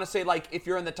I want to say, like, if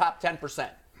you're in the top 10%.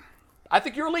 I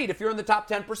think you're elite if you're in the top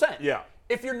 10%. Yeah.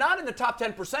 If you're not in the top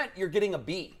 10%, you're getting a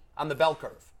B on the bell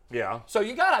curve. Yeah. So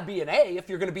you got to be an A if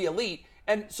you're going to be elite.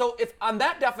 And so if on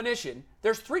that definition,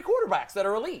 there's 3 quarterbacks that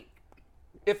are elite.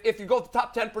 If you go to the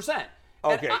top 10%.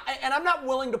 Okay. And I'm not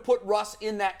willing to put Russ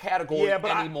in that category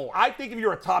anymore. I think if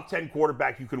you're a top 10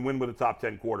 quarterback, you can win with a top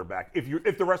 10 quarterback.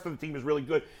 If the rest of the team is really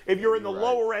good. If you're in the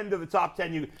lower end of the top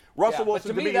 10, Russell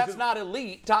Wilson but to me that's not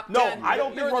elite. Top 10. No, I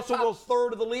don't you're think in Russell the top Wilson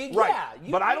third of the league. Right.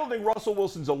 Yeah, but I don't think Russell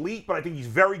Wilson's elite, but I think he's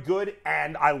very good,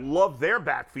 and I love their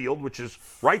backfield, which is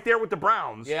right there with the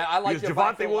Browns. Yeah, I like because their Javonte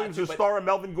backfield a lot, Williams too, is a but star, and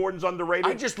Melvin Gordon's underrated.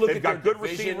 I just look They've at got their good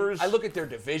division. receivers. I look at their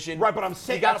division. Right, but I'm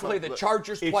saying you got to that's play what- the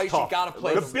Chargers it's twice. tough. You got to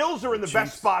play the Bills are in the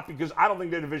best spot because I don't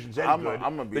think their division's any I'm good.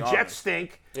 gonna be the honest. Jets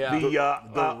stink. Yeah.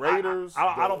 The Raiders.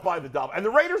 I don't buy the double, and the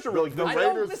Raiders are really good. I know,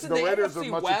 Raiders- listen, the the Raiders AFC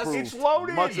are much West, improved. It's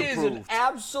loaded. Much is an improved.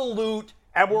 absolute.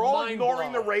 And we're all mind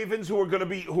ignoring blow. the Ravens, who are going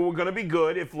to be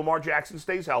good if Lamar Jackson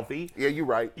stays healthy. Yeah, you're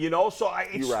right. You know, so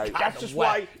it's, You're right. that's God, just the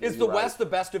West. why. Is the You're West the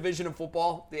best division of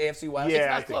football? The AFC West. Yeah, It's I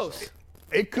not think close. so.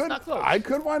 It could. not close. I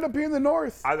could wind up being the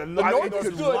North. The The North it is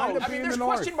could good. wind up I being mean, there's the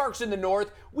North. question marks in the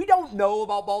North. We don't know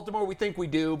about Baltimore. We think we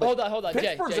do. But Hold on. Jay,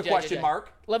 Pittsburgh's Jay, a question Jay.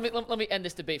 mark. Let me end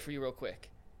this debate for you real quick.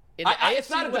 In the It's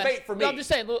AFC not a West, debate for me. No, I'm just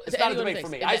saying. It's not a debate for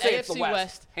things. me. In I the say it's the AFC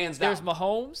West, hands There's down.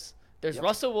 Mahomes. There's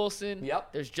Russell Wilson.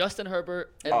 Yep. There's Justin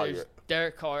Herbert, and Oh, there's yeah.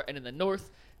 Derek Carr. And in the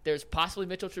North, there's possibly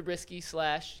Mitchell Trubisky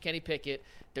 / Kenny Pickett.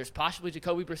 There's possibly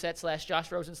Jacoby Brissett /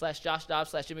 Josh Rosen / Josh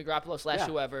Dobbs / Jimmy Garoppolo / Yeah.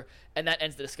 whoever, and that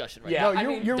ends the discussion right Yeah. now. No, I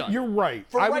you're mean, you're, done. you're right.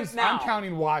 For right I'm now.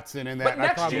 counting Watson in that. But and I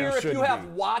next probably year, if you shouldn't have be.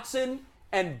 Watson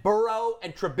and Burrow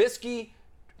and Trubisky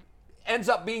ends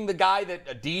up being the guy that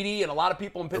Aditi and a lot of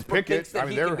people in Pittsburgh Pickett. thinks that I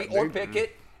mean, he can they're- be, or they-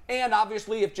 Pickett, and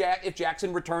obviously if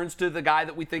Jackson returns to the guy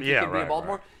that we think he Yeah, can be in right,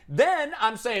 Baltimore, right. then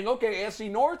I'm saying, okay, AFC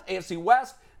North, AFC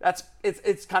West,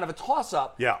 it's kind of a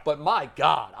toss-up. Yeah. But my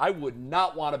God, I would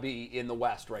not want to be in the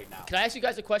West right now. Can I ask you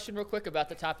guys a question real quick about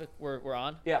the topic we're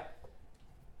on? Yeah.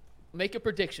 Make a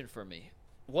prediction for me.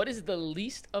 What is the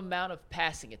least amount of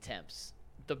passing attempts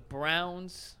the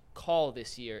Browns call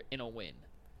this year in a win?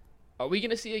 Are we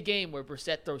going to see a game where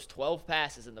Brissett throws 12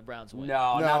 passes and the Browns win?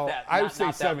 No, No, not that. I would not- say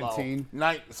not that low. 17.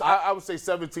 I would say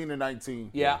 17 to 19.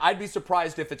 Yeah, I'd be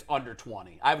surprised if it's under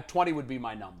 20. 20 would be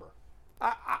my number.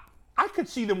 I could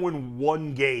see them win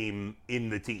one game in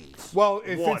the teens. Well,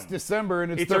 if One. it's December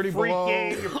and it's, It's 30 a freak below.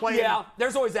 game. You're playing. Yeah,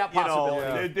 there's always that You know,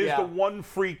 possibility. there's Yeah. the one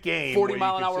freak game. 40 where you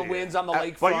mile an could hour see it. winds on the But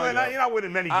lakefront. you're not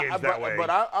winning many games that way.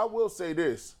 But I will say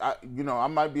this. I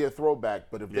might be a throwback,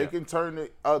 but if Yeah. they can turn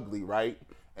it ugly, right,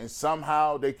 and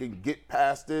somehow they can get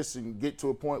past this and get to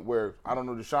a point where, I don't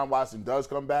know, Deshaun Watson does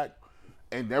come back,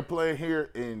 and they're playing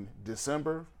here in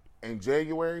December and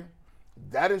January,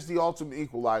 that is the ultimate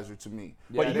equalizer to me.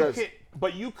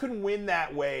 But you can win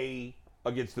that way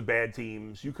against the bad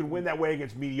teams. You can win that way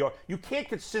against mediocre. You can't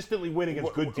consistently win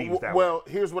against good teams that way. Well,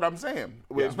 here's what I'm saying.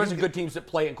 Especially good teams that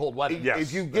play in cold weather. Yes,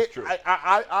 If you that's get, true.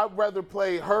 I'd rather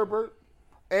play Herbert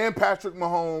and Patrick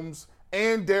Mahomes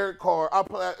and Derek Carr.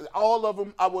 All of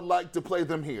them, I would like to play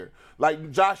them here.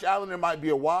 Like Josh Allen, it might be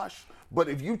a wash, but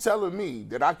if you telling me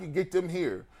that I can get them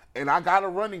here, and I got a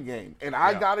running game, and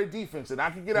I got a defense, and I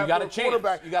can get You after got a a chance.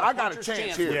 quarterback, You got a I got a puncher's chance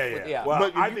chance. here. Yeah. Well,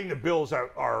 But I if you- think the Bills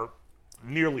are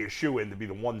nearly a shoo-in to be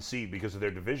the one seed because of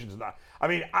their divisions. I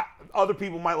mean, other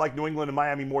people might like New England and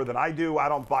Miami more than I do. I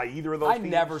don't buy either of those I teams.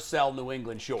 never sell New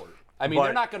England short. I mean, But-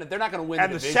 they're not going to win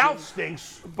And the the division. South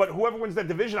stinks, but whoever wins that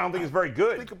division, I don't think is very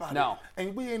good. Think about No. it.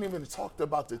 And we ain't even talked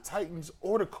about the Titans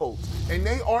or the Colts, and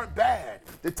they aren't bad.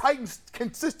 The Titans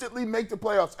consistently make the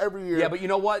playoffs every year. Yeah, but you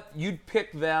know what? You'd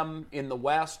pick them in the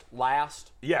West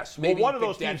last. Yes. Well, Maybe one you of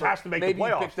those pick teams Denver. has to make Maybe the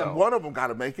you playoffs. pick them though. one of them got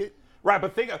to make it. Right,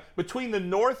 but think between the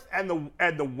North and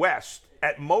the West,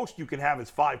 at most you can have is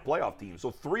 5 playoff teams.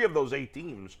 So 3 of those 8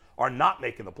 teams are not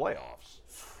making the playoffs.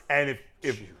 And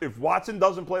if Watson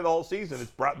doesn't play the whole season,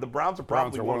 the Browns are probably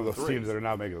Browns are one of the those 3. teams that are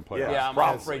not making the playoffs. Yeah, I'm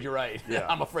probably. afraid you're right. Yeah.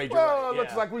 I'm afraid you're Well, right. it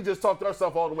looks yeah. like we just talked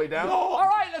ourselves all the way down. All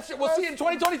right, we'll see you in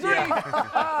 2023. Thanks for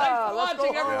Let's go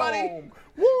watching, everybody. home.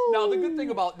 Woo! Now, the good thing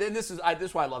about this is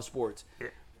why I love sports.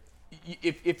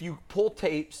 If you pull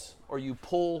tapes or you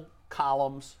pull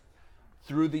columns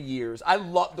through the years,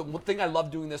 the one thing I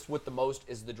love doing this with the most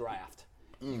is the draft.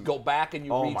 You go back and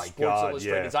you Oh read my Sports God,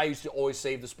 Illustrated. yeah. I used to always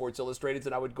save the Sports Illustrated,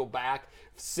 and I would go back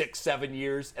 6-7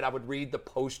 years, and I would read the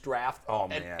post-draft. Oh,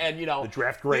 and, man. and you know The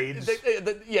draft grades.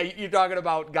 Yeah, you're talking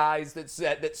about guys that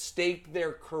staked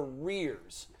their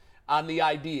careers on the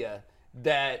idea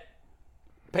that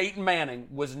Peyton Manning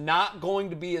was not going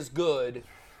to be as good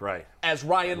Right. as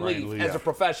Ryan Leaf Leaf. as a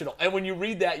professional. And when you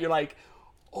read that, you're like,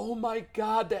 oh my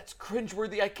God, that's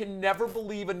cringeworthy. I can never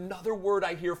believe another word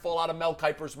I hear fall out of Mel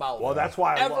Kiper's mouth. Well, that's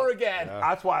why again.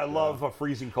 That's why I love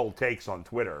freezing cold takes on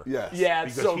Twitter. Yes. Yeah,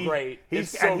 it's Because so great.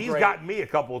 He's It's so and he's great. gotten me a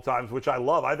couple of times, which I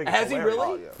love. I think it's Has he hilarious.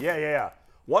 really? Oh, Yeah.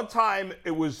 One time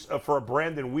it was for a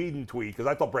Brandon Whedon tweet because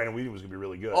I thought Brandon Whedon was going to be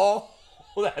really good. Oh,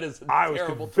 that is a I was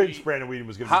terrible convinced tweet. Brandon Whedon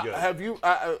was going to be good.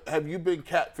 Have you been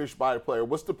catfished by a player?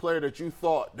 What's the player that you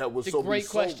thought that was It's a so great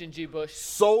question, G. Bush.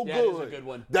 so Yeah, it is good, a good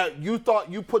one. that you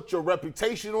thought you put your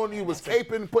reputation on, you was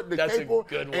putting the that's a cape on,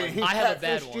 good one. and he I have a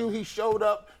bad catfished you. one. He showed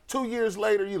up 2 years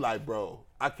later. You like, bro,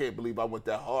 I can't believe I went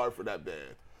that hard for that man.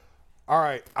 All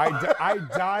right, I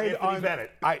died Anthony on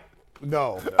Bennett.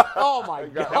 No, Oh my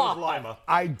God. That was Lima.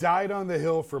 I died on the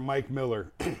hill for Mike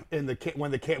Miller in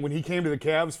when he came to the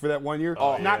Cavs for that 1 year.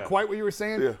 Not quite what you were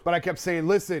saying, Yeah. but I kept saying,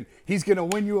 "Listen, he's going to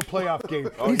win you a playoff game.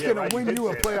 He's yeah, going right, to you win did you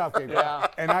a say playoff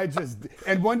game."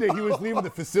 And one day he was leaving the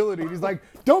facility, and he's like,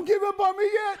 "Don't give up on me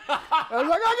yet." I was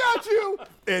like, "I got you,"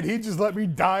 and he just let me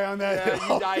die on that Yeah,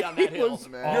 hill. you died on that It hill. was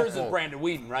Yours is awful. Brandon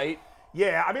Whedon, right?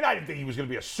 Yeah, I mean, I didn't think he was going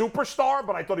to be a superstar,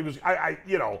 but I thought he was.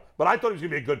 But I thought he was going to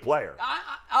be a good player.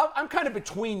 I'm kind of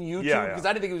between you two Yeah, because yeah.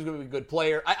 I didn't think he was going to be a good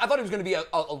player. I thought he was going to be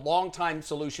a long-time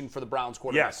solution for the Browns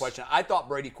quarterback Yes. question. I thought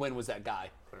Brady Quinn was that guy.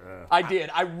 I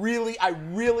did. I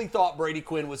really thought Brady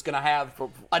Quinn was going to have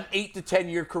an 8 to 10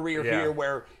 year career Yeah. here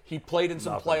where he played in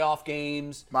some playoff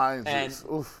games. Mine's and,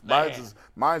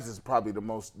 mine's is probably the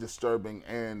most disturbing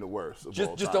and the worst. Of all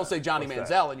Just time. don't say Johnny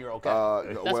Manziel and you're okay.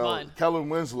 That's well, mine. Kellen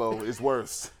Winslow is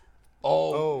worse.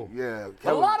 oh. Yeah, A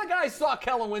Kellen, lot of guys thought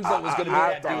Kellen Winslow was going to be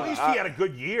that At dude. least he had a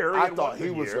good year. I had thought one he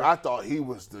good was. year. I thought he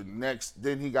was the next.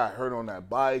 Then he got hurt on that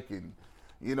bike, and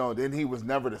then he was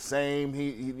never the same.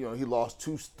 He lost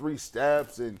 2-3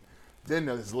 steps, and then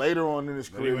later on in his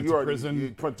he career, went you to already prison.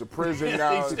 you went to prison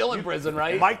now. He's still in prison,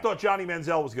 right? Mike thought Johnny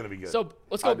Manziel was going to be good. So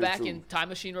let's I go do back too. in time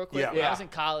machine real quick. Yeah. When I Yeah. was in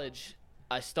college,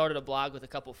 I started a blog with a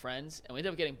couple friends, and we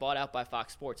ended up getting bought out by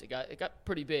Fox Sports. It got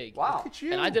pretty big. Wow. Look at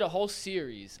you. And I did a whole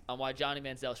series on why Johnny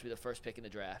Manziel should be the first pick in the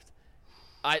draft.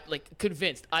 I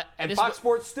convinced. And this Fox was-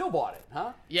 Sports still bought it,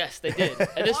 huh? Yes, they did.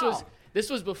 And Wow. this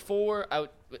was before I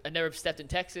never stepped in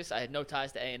Texas. I had no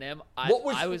ties to A&M.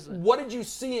 What did you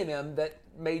see in him that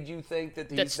made you think that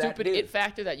he's that stupid dude? it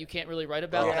factor that you can't really write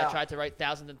about that Yeah. I tried to write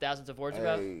thousands and thousands of words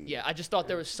about. Hey. Yeah, I just thought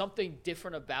there was something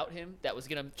different about him that was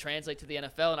going to translate to the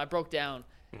NFL, and I broke down.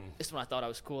 This is when I thought I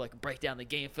was cool. I could break down the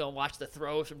game film, watch the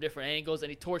throws from different angles, and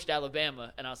he torched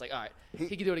Alabama, and I was like, all right, he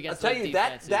can do it I'll against tell those you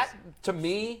that defenses. to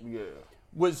me Yeah.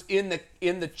 was in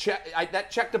the check. That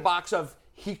checked the box of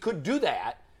he could do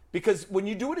that. Because when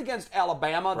you do it against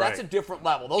Alabama, that's a Right. different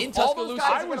level. All those Tuscaloosa.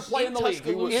 guys I are going to was play in in the league.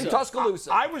 Tuscaloosa. In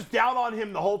Tuscaloosa. I was down on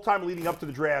him the whole time leading up to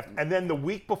the draft, and then the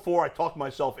week before, I talked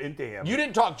myself into him. You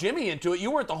didn't talk Jimmy into it.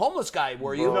 You weren't the homeless guy,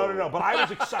 were you? No. But I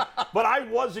was excited. But I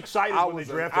was excited when they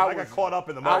drafted him. I got caught up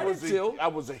in the I moment. did too. I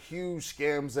was a huge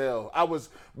scamzel. I was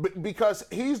because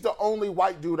he's the only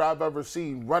white dude I've ever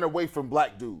seen run away from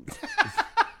black dudes.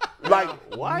 Like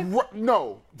What?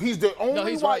 No, he's the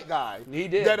only he's white right. guy He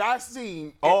did. that I've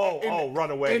seen.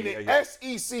 Run away. in the Yeah.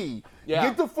 SEC. Yeah.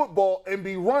 Get the football and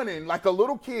be running like a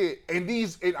little kid. And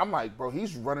I'm like, bro,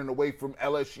 he's running away from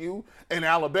LSU and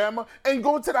Alabama and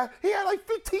going to that. He had like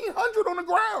 1,500 on the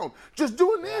ground, just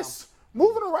doing this,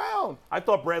 moving around. I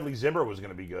thought Bradley Zimmer was going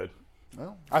to be good.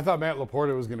 I thought Matt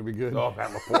Laporta was going to be good. Oh,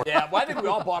 Matt LaPorta. Yeah, well, I think we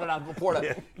all bought it on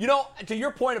Laporta. You know, to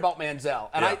your point about Manziel,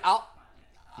 and Yeah.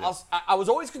 I was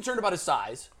always concerned about his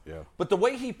size. Yeah. But the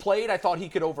way he played, I thought he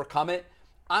could overcome it.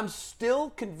 I'm still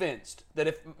convinced that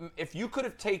if you could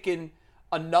have taken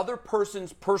another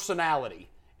person's personality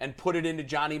and put it into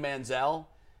Johnny Manziel,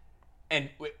 and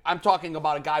I'm talking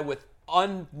about a guy with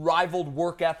unrivaled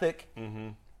work ethic,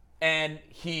 and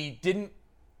he didn't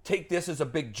take this as a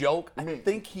big joke, I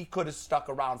think he could have stuck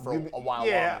around for a while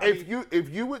Yeah. longer. If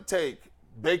you would take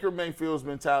Baker Mayfield's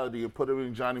mentality and put it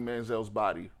in Johnny Manziel's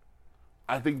body,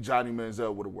 I think Johnny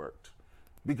Manziel would have worked.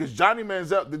 Because Johnny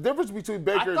Manziel, the difference between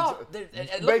Baker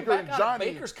Baker and Johnny,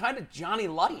 Baker's kind of Johnny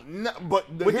Light. no,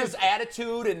 but With his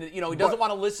attitude, and he doesn't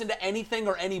want to listen to anything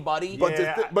or anybody. But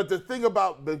Yeah. the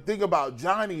thing about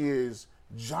Johnny is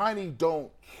Johnny don't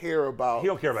care about He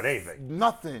don't care about anything.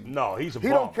 nothing. No, he's a he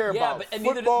bum. don't care Yeah, about and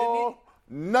neither did- football.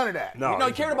 None of that. No. he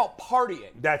he's cared a bum. about partying.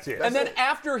 That's it. And then That's it.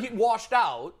 after he washed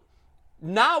out,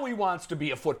 Now he wants to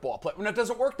be a football player. When it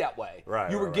doesn't work that way.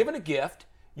 Right, You were right. given a gift.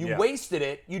 You wasted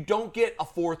it. You don't get a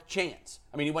fourth chance.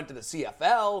 I mean, he went to the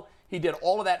CFL. He did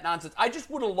all of that nonsense. I just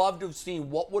would have loved to have seen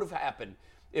what would have happened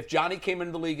if Johnny came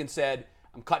into the league and said,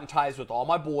 I'm cutting ties with all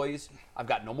my boys. I've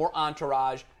got no more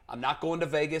entourage. I'm not going to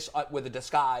Vegas with a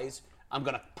disguise. I'm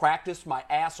going to practice my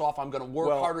ass off. I'm going to work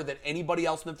harder than anybody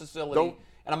else in the facility.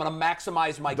 And I'm going to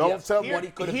maximize my gift. tell me what he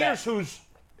could have been.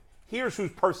 Here's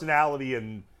whose personality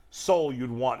and soul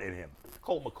you'd want in him.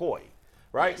 Colt McCoy.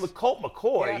 Right? Yes. Look, Colt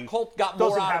McCoy Yeah, Colt got more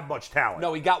doesn't out have of- much talent.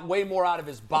 No, he got way more out of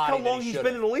his body Look how than long he he's should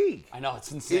been have. in the league. I know,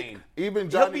 it's insane. Even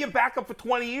He'll Johnny, be a backup for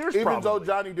 20 years even probably. though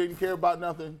Johnny didn't care about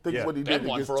nothing, think Yeah. what he Ben did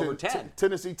won against for over 10.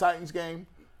 Tennessee Titans game.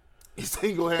 He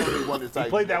single-handedly won the Titans. He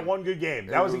played that game. one good game.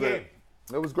 That was a game.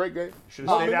 It was a great game. Should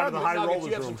have stayed Now, out of the high Nuggets, rollers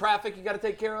you have some room. traffic you got to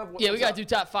take care of? Yeah, we What's got up? to do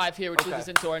top 5 here, which leads Okay. us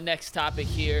into our next topic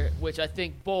here, which I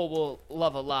think Bull will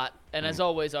love a lot. And as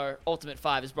always, our Ultimate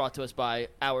 5 is brought to us by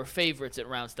our favorites at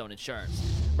Roundstone Insurance.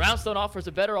 Roundstone offers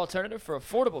a better alternative for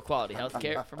affordable quality health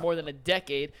care for more than a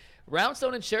decade.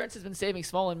 Roundstone Insurance has been saving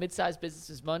small and mid-sized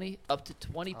businesses money up to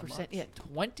 20%. Yeah,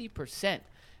 20%.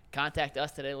 Contact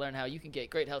us today to learn how you can get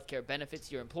great health care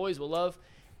benefits your employees will love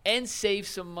and save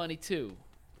some money, too.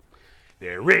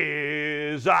 There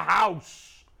is a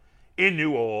house in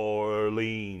New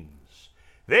Orleans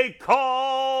they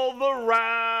call the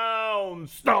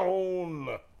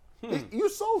Roundstone. You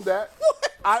sold that.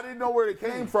 I didn't know where it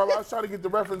came from. I was trying to get the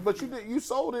reference, but you did. You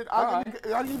sold it. I'll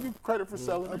give you credit for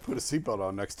selling it. Put a seatbelt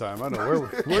on next time. I know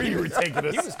where you were taking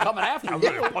He us. was coming after I'm you.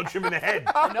 going to punch him in the head.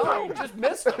 No, you just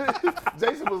missed him.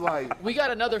 Jason was like, We got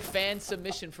another fan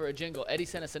submission for a jingle. Eddie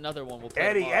sent us another one. We'll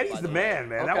play tomorrow, Eddie's by the way. man,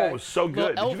 man. That Okay. one was so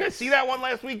good. Well, Did you guys Elvis- see that one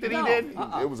last week that No. he did?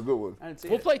 it was a good one. I didn't see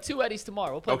We'll it. play 2 Eddies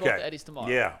tomorrow. We'll play both the Eddies tomorrow.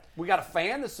 Yeah. We got a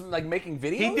fan that's like making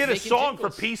videos? He did a Making song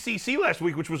jingles. for PCC last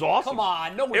week, which was awesome. Come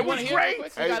on. No one It You was want to hear it real great.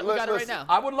 quick? Hey, We got it right listen. now.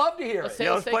 I would love to hear Let's it. take,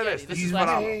 Yeah, let's let's play take this. Eddie. This He's is last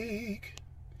phenomenal. Make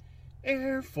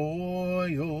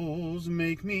airfoils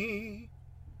make me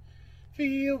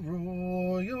feel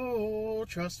royal,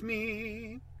 trust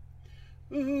me.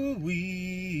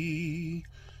 Ooh-wee,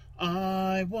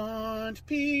 I want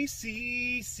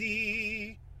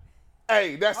PCC.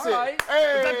 Hey, that's All it. right.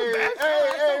 Hey, Is that the best? hey, That's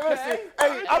hey, okay. listen.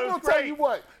 That Hey, I'm was gonna tell great. you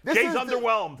what. Jay's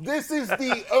underwhelmed. This is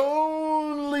the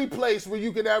only place where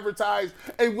you can advertise,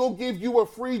 and we'll give you a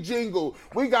free jingle.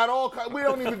 We got all. We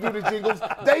don't even do the jingles.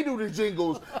 They do the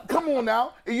jingles. Come on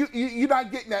now. You're not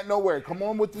getting that nowhere. Come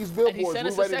on with these And he billboards. sent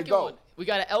We're us a ready to second go. one. We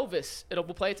got an Elvis. We'll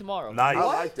play it tomorrow. Nice. I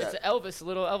like It's that. an Elvis, a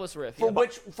little Elvis riff. For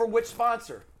Yeah. which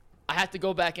sponsor? I have to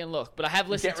go back and look, but I have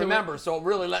listened Can't to remember, it. so it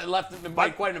really left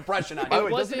made quite an impression on By the you.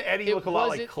 way, doesn't wasn't- Eddie it look a lot like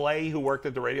wasn't- Clay, who worked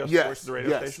at the radio Yes, station, the radio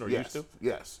yes, station, or yes, used to?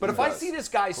 yes. But he if I does. see this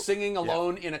guy singing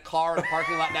alone in a car in a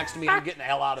parking lot next to me, I'm getting the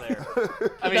hell out of there.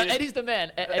 I No, mean, Eddie's the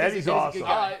man. Eddie's a awesome. good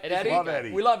all guy. right, Eddie's a Eddie, good Love guy.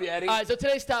 Eddie. we love you, Eddie. All right, so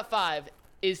today's top 5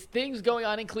 is things going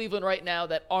on in Cleveland right now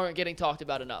that aren't getting talked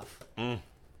about enough.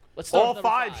 Let's start All with number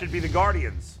 5 should be the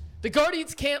Guardians. The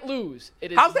Guardians can't lose.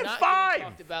 It is How's that not 5? getting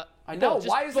talked about. I know. Bull, just-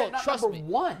 Why is Bull, that not trust number me.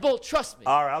 1? Bull, trust me.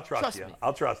 All right, I'll trust you. me.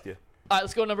 I'll trust you. All right,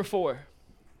 let's go to number 4.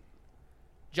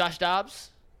 Josh Dobbs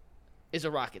is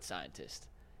a rocket scientist.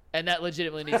 And that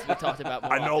legitimately needs to be talked about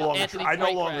more I no often. longer, Anthony I no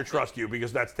Craig longer Crafton. trust you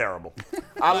because that's terrible.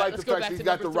 I like let's the go fact back he's to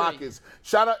got the number 3. Rockets.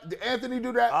 Shout out. Did Anthony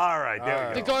do that? All right, there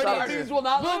we The go. Guardians will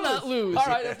not lose. All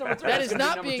right, that's number 3. That That's is gonna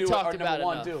not number being 2 talked or number about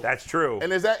 1 enough. too. That's true.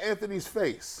 And is that Anthony's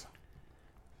face?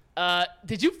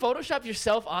 Did you Photoshop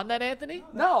yourself on that, Anthony?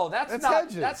 No, that's not.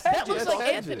 Hedges. That's That Hedges. looks like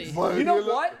Hedges. Anthony. Well, You know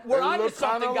look- what? We're they on to look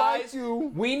something, kinda guys. like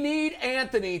you. We need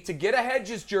Anthony to get a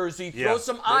Hedges jersey, throw Yeah,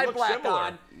 some they eye look black similar.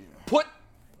 on, put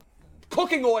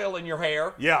cooking oil in your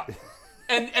hair, Yeah.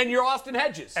 and you're Austin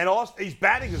Hedges. And he's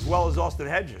batting as well as Austin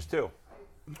Hedges, too.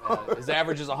 His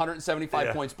average is 175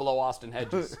 Yeah. points below Austin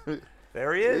Hedges.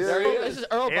 There he is. There he This is. is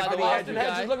Earl, by the Anthony way. Austin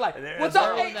Hedges. Hedges look like. And there's What's up?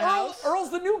 Earl Hey, in the Earl, house. Earl's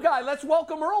the new guy. Let's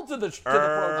welcome Earl to the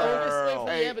program. Oh, this way from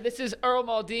Hey. yeah, but this is Earl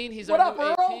Maldine. He's What our up, new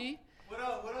Earl? AP.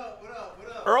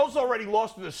 Earl's already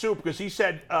lost in the soup because he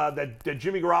said that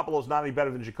Jimmy Garoppolo is not any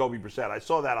better than Jacoby Brissett. I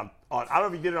saw that on I don't know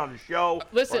if he did it on the show or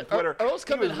Listen, on Twitter. Earl's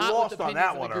coming he was hot lost with on opinions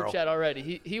that in one, the group Earl. chat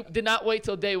already. He did not wait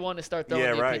till day 1 to start throwing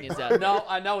Yeah, the right. opinions out. No,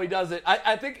 I know he does it.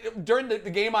 I think during the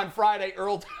game on Friday,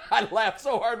 Earl, I laughed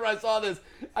so hard when I saw this.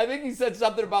 I think he said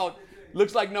something about,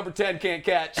 looks like number 10 can't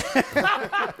catch.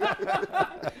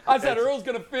 I said Earl's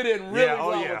going to fit in really yeah,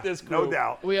 well with this crew. no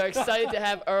doubt. We are excited to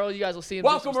have Earl. You guys will see him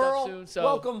Welcome, do some Earl. stuff soon. So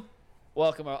Welcome.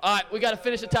 Welcome, Earl. All right, we got to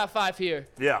finish the top 5 here.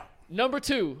 Yeah. Number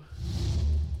 2.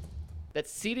 That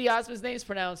C.D. Osman's name is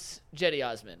pronounced Jetty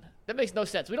Osman. That makes no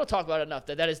sense. We don't talk about it enough.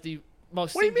 That is the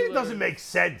most What do you mean it singular- doesn't make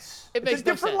sense? It makes it's a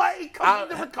no different sense. He comes from a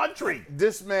different country.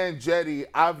 This man Jetty,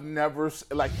 I've never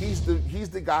like he's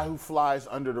the guy who flies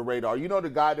under the radar. You know the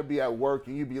guy to be at work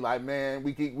and you be like, man,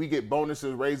 we get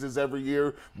bonuses, raises every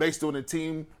year based on the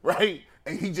team, right?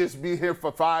 And he just be here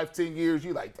for 5-10 years.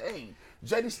 You like, dang,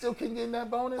 Jetty still can get that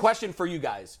bonus? Question for you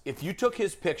guys. If you took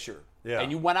his picture Yeah.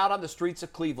 and you went out on the streets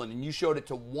of Cleveland and you showed it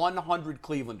to 100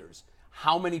 Clevelanders,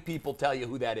 how many people tell you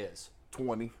who that is?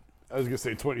 20. I was gonna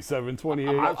say 27, 28.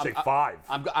 I would say 5.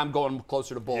 I'm going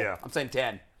closer to Bull. Yeah. I'm saying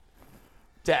 10.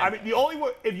 10. I mean, the only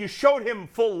way, if you showed him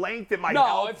full length, it might no,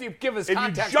 help. if you give his If you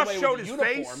context just away showed with the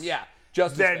his uniform, face, yeah,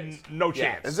 just then his face. no Yeah.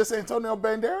 chance. Is this Antonio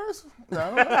Banderas? No.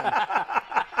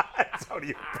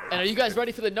 Antonio. And are you guys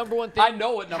ready for the number one thing I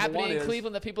know what number happening one in is.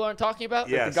 Cleveland that people aren't talking about?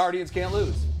 Yeah. The Guardians can't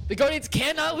lose. The Guardians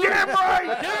cannot lose. Damn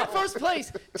right! They're in first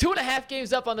place. 2.5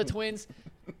 games up on the Twins.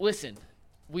 Listen,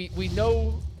 we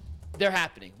know they're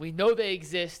happening. We know they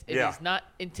exist. It is not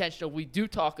intentional. We do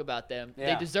talk about them.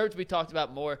 Yeah. They deserve to be talked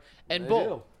about more. And They Bull,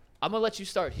 do. I'm going to let you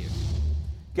start here.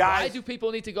 Guys, Why do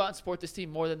people need to go out and support this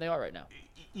team more than they are right now?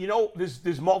 you know,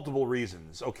 there's multiple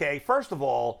reasons. Okay, first of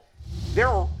all,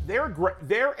 they're great.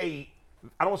 They're a,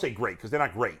 I don't want to say great because they're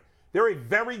not great. They're a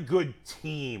very good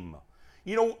team.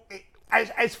 You know,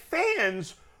 as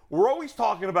fans, we're always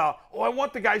talking about, oh, I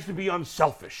want the guys to be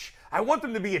unselfish. I want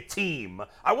them to be a team.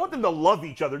 I want them to love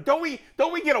each other. Don't we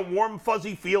get a warm,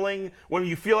 fuzzy feeling when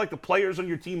you feel like the players on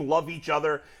your team love each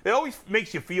other? It always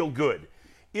makes you feel good.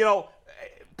 You know,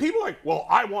 people are like, well,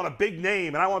 I want a big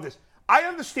name and I want this. I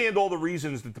understand all the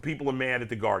reasons that the people are mad at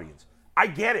the Guardians. I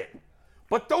get it.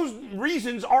 But those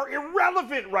reasons are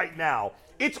irrelevant right now.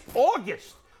 It's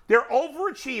August. They're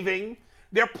overachieving.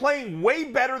 They're playing way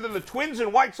better than the Twins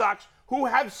and White Sox, who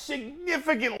have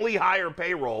significantly higher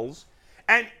payrolls.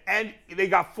 And they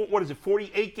got,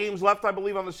 48 games left, I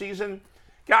believe, on the season?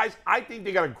 Guys, I think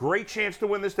they got a great chance to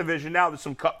win this division. Now, there's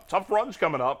some tough runs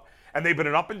coming up, and they've been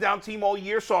an up-and-down team all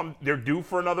year, so they're due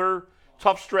for another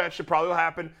tough stretch. It probably will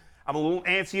happen. I'm a little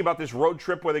antsy about this road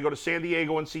trip where they go to San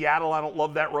Diego and Seattle. I don't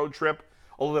love that road trip,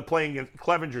 although they're playing against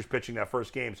Clevenger's pitching that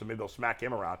first game, so maybe they'll smack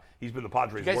him around. He's been the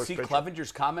Padres' You guys worst see pitcher.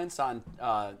 Clevenger's comments on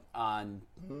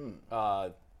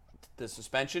the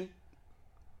suspension?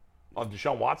 On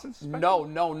Deshaun Watson? No.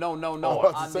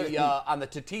 was to say- On the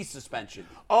Tatis suspension.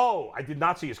 Oh, I did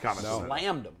not see his comments. on that.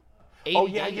 Slammed him. 80 Oh,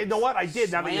 yeah, games. you know what? I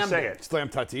did, now that you Slammed say him. it. Slam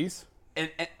Tatis. And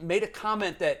made a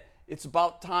comment that it's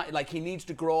about time, like he needs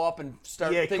to grow up and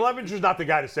start Yeah, Clevenger's not the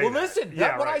guy to say Well, that. listen,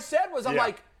 Yeah, what right. I said was, I'm Yeah.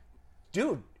 like,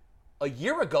 dude, a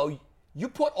year ago, you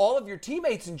put all of your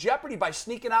teammates in jeopardy by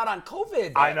sneaking out on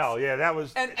COVID. I know, yeah, that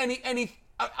was. And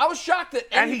I was shocked that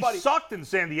And anybody. he sucked in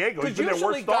San Diego. He's Because been their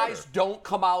usually worst starter. guys don't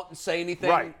come out and say anything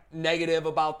Right. negative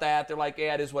about that. They're like,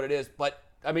 yeah, it is what it is. But,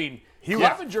 I mean, He was-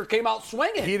 Clevenger came out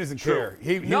swinging. He doesn't True. care.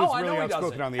 He No, was I know really he outspoken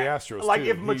doesn't. on the Astros, Like too.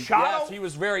 if Machado, Yes, he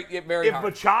was very if hard.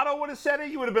 Machado would have said it,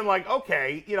 you would have been like,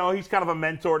 okay, you know, he's kind of a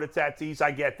mentor to Tatis.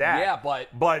 I get that. Yeah, but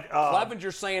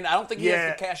Clevenger's saying, I don't think he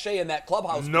has the cachet in that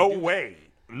clubhouse. to No do that. way.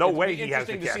 No It'd way be he has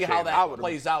the interesting to see cachet. how I that would've-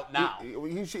 plays out now.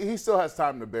 He still has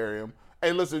time to bury him.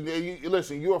 Hey,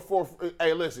 listen, you're a fourth.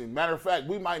 Hey, listen. Matter of fact,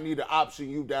 we might need to option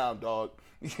you down, dog.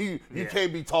 You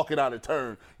can't be talking out of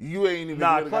turn. You ain't even.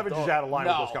 Nah, really got Clevenger's the- out of line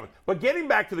with No. those comments. But getting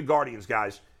back to the Guardians,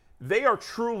 guys, they are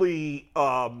truly,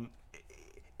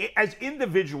 as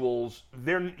individuals,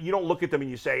 you don't look at them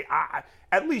and you say,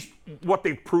 at least what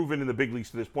they've proven in the big leagues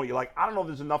to this point, you're like, I don't know if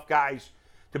there's enough guys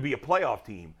to be a playoff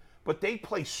team. But they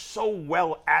play so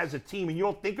well as a team, and you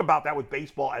don't think about that with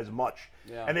baseball as much.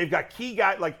 Yeah. And they've got key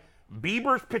guys, like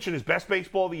Bieber's pitching his best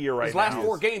baseball of the year right His now. last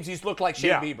 4 games, he's looked like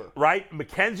Shane Bieber. Right?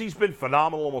 McKenzie's been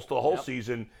phenomenal almost the whole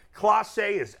season. Clase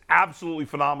is absolutely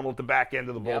phenomenal at the back end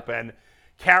of the Yep. bullpen.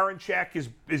 Karinchak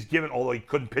is given, although he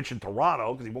couldn't pitch in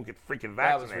Toronto because he won't get freaking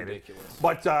That was vaccinated. ridiculous.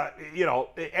 But,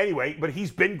 anyway, but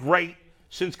he's been great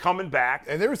since coming back.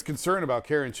 And there was concern about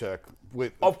Karinchak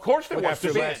with. Of course there was. after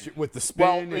to be. last year, with the spin.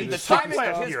 Well, and the the timing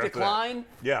last of his year after that. decline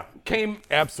Yeah. came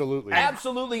Absolutely.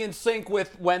 absolutely in sync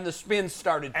with when the spin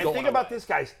started And going think about away. this,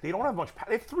 guys. They don't have much power.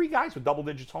 They have 3 guys with double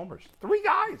digits homers. 3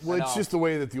 guys. Well, it's know. just the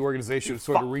way that the organization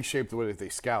sort of reshaped the way that they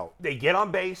scout. They get on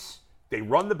base. They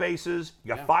run the bases.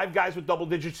 You got 5 guys with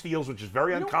double-digit steals, which is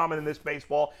very uncommon in this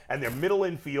baseball. And their middle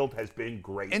infield has been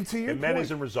great. And to your Jimenez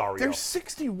point, and Rosario. they're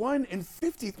 61 and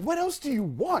 50. What else do you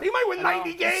want? They might win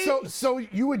 90 games. So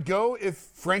you would go if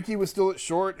Frankie was still at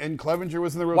short and Clevenger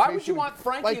was in the rotation? Why would you want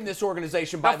Frankie in this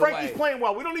organization, now by the way? Frankie's playing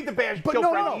well. We don't need to bash But kill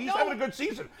no, Frankie. no, He's no. having a good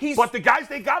season. He's- But the guys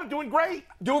they got are doing great.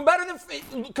 Doing better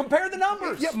than compare the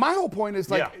numbers. Yeah, my whole point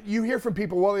is, like, Yeah. you hear from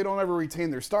people, well, they don't ever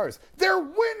retain their stars. They're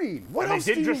winning. What And else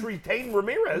they did do you just retain playing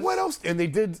Ramirez. What else? And they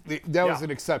did. That was Yeah.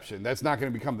 an exception. That's not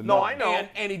going to become the No, norm. I know.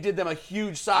 And he did them a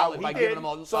huge solid he by did. giving them a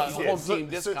home So- team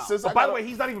discount. since I By the got- way,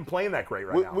 he's not even playing that great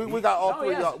right now. we got all No, three.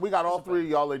 yes. Y'all, we got all three of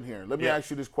y'all in here. Let me Yeah. ask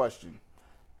you this question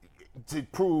to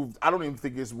prove. I don't even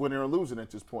think it's winning or losing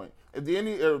at this point. If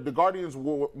the Guardians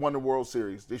won the World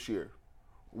Series this year,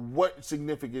 what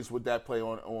significance would that play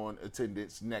on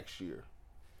attendance next year?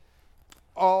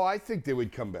 Oh, I think they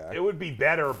would come back. It would be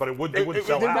better, but it wouldn't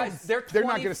sell they're out. not- They're They're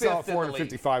not going to sell 25th in the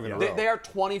 455 in a league. row. They are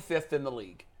 25th in the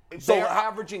league. So They're how-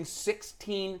 averaging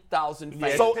 16,000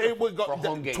 fans So it would go for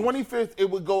home games. 25th. It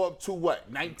would go up to what?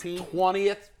 19.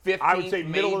 20th, 15th, I would say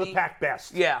middle of the maybe. pack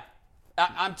best. Yeah.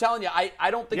 I'm telling you,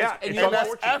 I don't think Yeah, it's... And it's you know And that's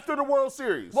what? unfortunate. after the World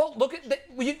Series. Well, look at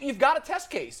you've got a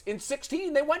test case. In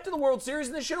 16, they went to the World Series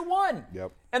and they should have won.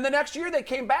 Yep. And the next year they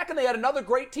came back and they had another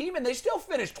great team and they still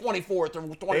finished 24th or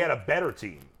 20th. They had a better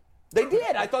team. They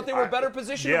did. I thought they were better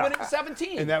positioned Yeah. to win it in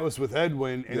 17. And that was with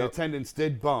Edwin, and Yep. attendance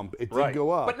did bump. It did Right.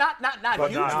 go up. but not But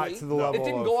hugely. not to the level it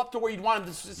didn't of- go up to where you'd want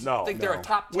them to No, think they're no. a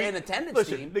top 10 attendance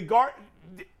Listen, team.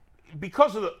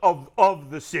 because of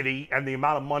the city and the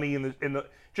amount of money in the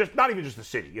just not even just the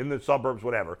city, in the suburbs,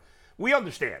 whatever. We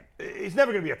understand it's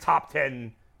never going to be a top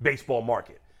 10 baseball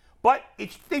market, but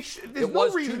there's It no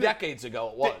was reason 2 that- decades ago.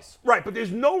 It was. Right, but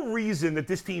there's no reason that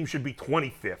this team should be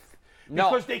 25th. No.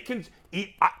 Because they can.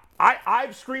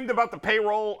 I've screamed about the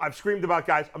payroll. I've screamed about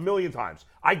guys a million times.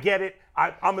 I get it.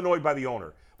 I'm annoyed by the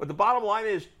owner. But the bottom line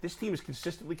is this team is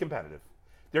consistently competitive.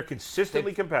 They're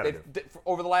consistently competitive.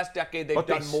 Over the last decade, they've But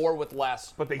they done s- more with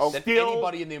less but they than still-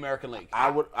 anybody in the American League. I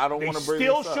don't They want to bring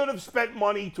still this up. should have spent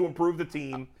money to improve the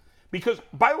team. Because,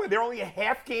 by the way, they're only a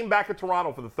half game back at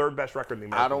Toronto for the third best record in the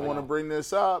American I don't League. want to bring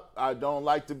this up. I don't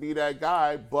like to be that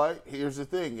guy, but here's the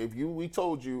thing. We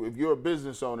told you, if you're a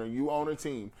business owner, you own a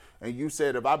team, and you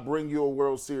said, if I bring you a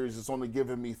World Series, it's only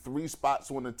giving me 3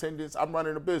 spots on attendance, I'm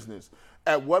running a business.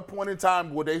 At what point in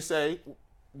time would they say,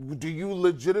 do you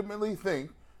legitimately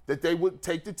think that they would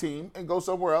take the team and go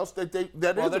somewhere else that is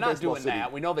Well, they're a not baseball doing city?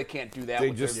 that. We know they can't do that.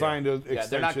 They with just their- signed an Yeah,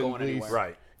 they're not extension going lease. anywhere.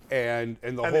 Right. And the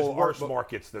And whole there's worse art-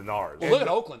 markets than ours. Well, look at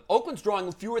Oakland. Oakland's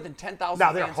drawing fewer than 10,000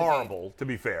 Now, they're fans a game. horrible, to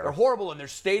be fair. They're horrible, and their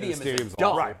stadium is a stadium's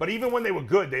dump. Right, but even when they were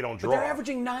good, they don't But draw. they're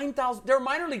averaging 9,000. There are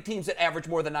minor league teams that average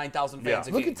more than 9,000 fans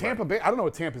a Look game. at Tampa Bay. I don't know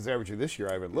what Tampa's averaging this year.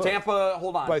 I haven't looked. Tampa,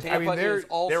 hold on. But, I Tampa mean, they're- is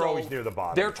also. they're always near the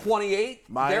bottom. They're 28th.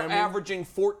 Miami? They're averaging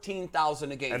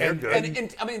 14,000 a game. And they're good.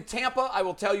 And, I mean, Tampa, I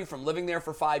will tell you from living there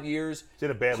for 5 years, It's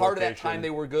in a bad part of that location. time they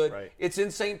were good. Right. It's in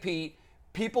St. Pete.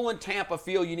 People in Tampa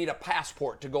feel you need a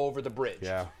passport to go over the bridge.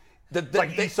 Yeah. It's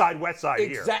like east side, west side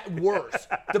here. Worse.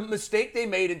 The mistake they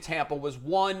made in Tampa was,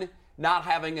 1, not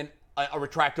having a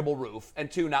retractable roof, and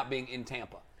 2, not being in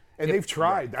Tampa. And they've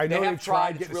tried. I know They have they've tried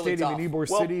tried. getting It's a really stadium tough. in Ybor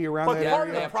Well, City around but that part area.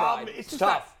 of the Have problem, tried. it's just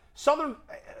Tough. that Southern,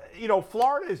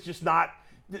 Florida is just not.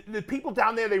 The people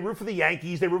down there, they root for the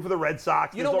Yankees, they root for the Red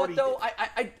Sox. You know what, though?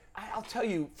 I'll tell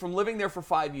you, from living there for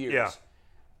 5 years, Yeah.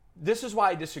 this is why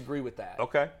I disagree with that.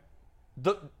 Okay.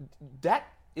 That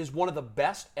is one of the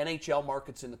best NHL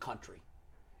markets in the country.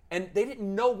 And they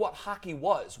didn't know what hockey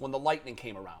was when the Lightning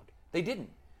came around. They didn't.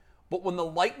 But when the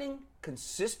Lightning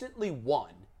consistently won,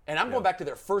 and I'm going back to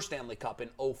their first Stanley Cup in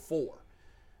 2004,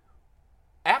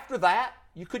 after that,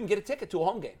 you couldn't get a ticket to a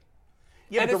home game.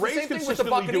 Yeah, And but the it's Rays same thing with the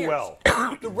consistently do Buccaneers.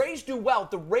 well. The Rays do well.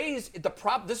 The Rays,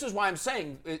 this is why I'm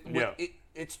saying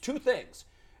it's 2 things.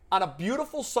 On a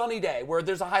beautiful sunny day where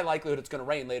there's a high likelihood it's going to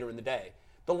rain later in the day,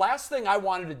 the last thing I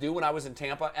wanted to do when I was in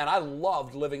Tampa, and I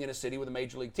loved living in a city with a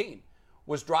major league team,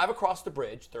 was drive across the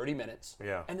bridge, 30 minutes,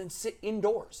 and then sit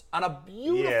indoors on a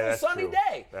beautiful that's sunny true.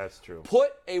 day. That's true.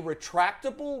 Put a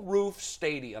retractable roof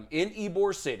stadium in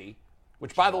Ybor City,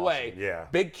 which, by the way, Yeah.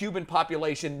 big Cuban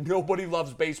population, nobody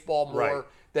loves baseball more Right.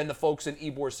 than the folks in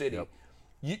Ybor City. Yep.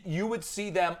 You would see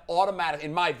them automatic,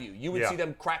 in my view, you would Yeah. see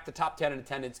them crack the top 10 in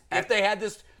attendance. If they had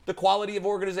the quality of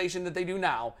organization that they do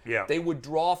now, Yeah. they would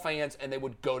draw fans and they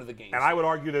would go to the games. And I would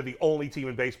argue they're the only team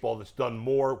in baseball that's done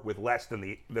more with less than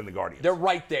the Guardians. They're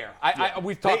right there.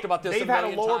 We've talked about this They've a had a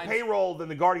million lower times. payroll than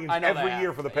the Guardians I know every they have.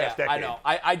 year for the past Yeah, decade. I know.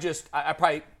 I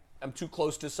probably am too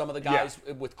close to some of the guys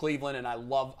with Cleveland, and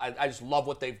I just love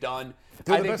what they've done.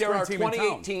 They're I the think best there run are team in 28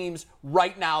 town. teams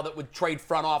right now that would trade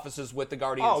front offices with the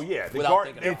Guardians. Oh, yeah. without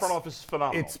thinking Their about front it. office is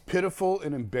phenomenal. It's pitiful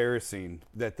and embarrassing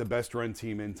that the best run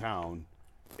team in town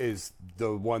is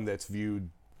the one that's viewed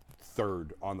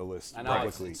third on the list I know,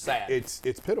 publicly. it's sad. It's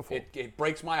pitiful. It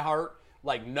breaks my heart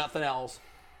like nothing else.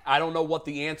 I don't know what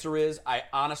the answer is. I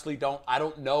honestly don't. I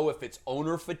don't know if it's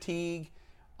owner fatigue.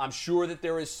 I'm sure that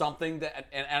there is something that,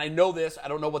 and I know this. I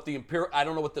don't know what I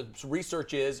don't know what the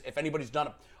research is. If anybody's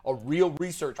done a real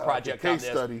research project on case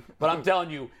this, study. but I'm telling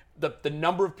you, the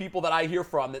number of people that I hear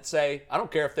from that say, I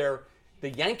don't care if they're the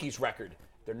Yankees record.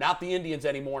 They're not the Indians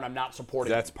anymore, and I'm not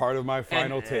supporting That's them. part of my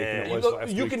final take, and it was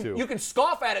last you week, can, too. You can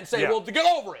scoff at it and say, Yeah. well, to get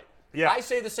over it. Yeah. I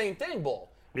say the same thing, Bull.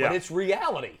 Yeah. But it's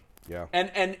reality. Yeah.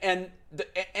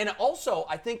 And also,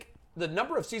 I think the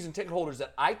number of season ticket holders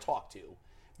that I talk to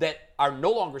that are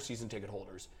no longer season ticket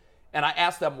holders, and I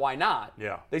asked them why not,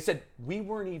 they said, we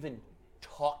weren't even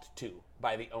talked to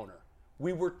by the owner.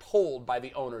 We were told by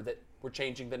the owner that we're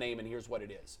changing the name and here's what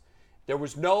it is. There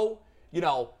was no,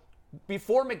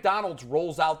 before McDonald's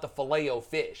rolls out the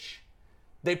Filet-O-Fish,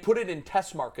 they put it in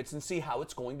test markets and see how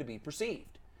it's going to be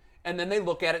perceived. And then they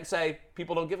look at it and say,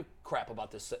 people don't give a crap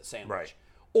about this sandwich. Right.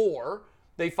 Or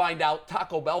they find out,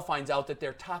 Taco Bell finds out that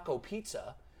their taco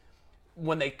pizza,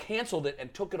 when they canceled it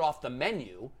and took it off the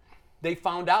menu, they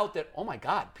found out that, oh my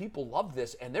God, people love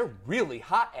this and they're really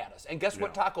hot at us. And guess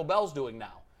what Taco Bell's doing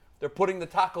now? They're putting the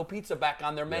taco pizza back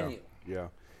on their menu. Yeah.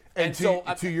 And to, so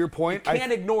to your point, you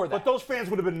can't ignore that. But those fans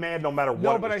would have been mad no matter what.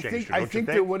 No, it but was I changed think to, don't you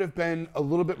there would have been a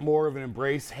little bit more of an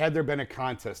embrace had there been a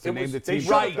contest to name the They team.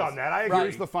 should have done that. I agree.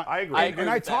 Here's the fun. I agree. I agree And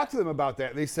I with talked that. to them about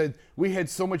that. They said we had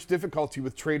so much difficulty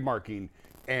with trademarking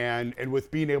and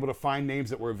with being able to find names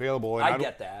that were available. And I don't-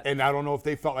 get that. And I don't know if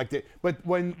they felt like that. But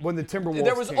when the Timberwolves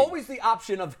there was came, always the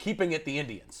option of keeping it the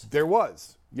Indians. there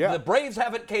was. Yeah. The Braves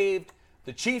haven't caved.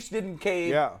 The Chiefs didn't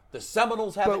cave. Yeah. The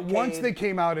Seminoles haven't But caved. once they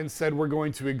came out and said we're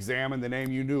going to examine the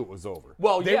name, you knew it was over.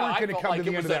 Well, they yeah, weren't I going to felt come like to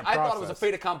the it end was of that I process. thought it was a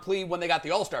fait accompli when they got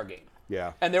the All-Star game.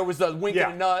 Yeah. And there was the wink Yeah.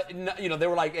 and a nut. They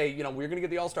were like, hey, we're going to get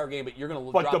the All-Star game, but you're going to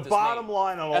But drop the this bottom name.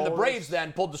 line on And the all Braves this-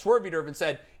 then pulled the swervy derv and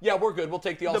said, yeah, we're good. We'll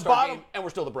take the All-Star bottom- game, and we're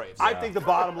still the Braves. I think the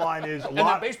bottom line is a and then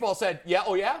lot. baseball said, yeah,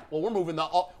 oh yeah? Well, we're going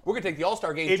to take the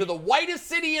All-Star game to the whitest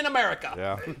city in America.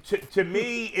 Yeah. To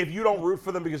me, if you don't root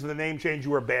for them because of the name change,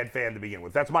 you were a bad fan to begin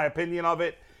with. That's my opinion of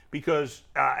it. Because,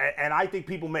 and I think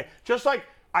people may, just like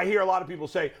I hear a lot of people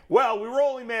say, well, we were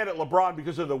only mad at LeBron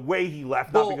because of the way he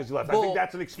left, not because he left. I think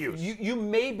that's an excuse. You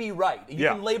may be right. You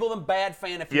can label them bad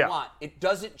fan if you want. It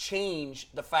doesn't change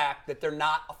the fact that they're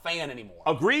not a fan anymore.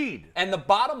 Agreed. And the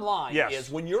bottom line Yes. is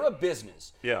when you're a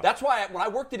business, Yeah. that's why when I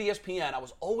worked at ESPN, I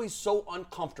was always so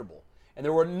uncomfortable. And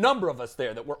there were a number of us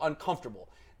there that were uncomfortable.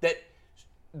 That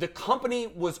the company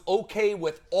was okay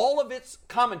with all of its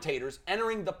commentators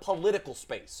entering the political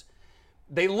space.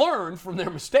 They learned from their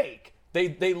mistake.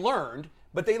 They learned,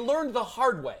 but they learned the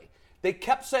hard way. They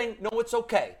kept saying, no, it's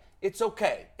okay. It's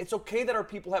okay. It's okay that our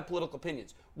people have political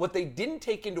opinions. What they didn't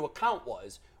take into account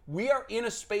was we are in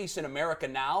a space in America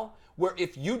now where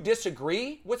if you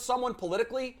disagree with someone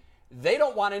politically, they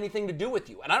don't want anything to do with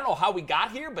you. And I don't know how we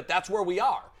got here, but that's where we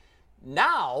are.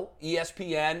 Now,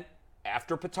 ESPN,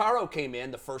 after Pitaro came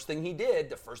in, the first thing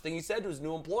he said to his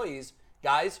new employees,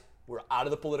 guys, we're out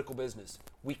of the political business.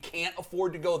 We can't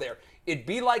afford to go there. It'd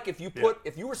be like if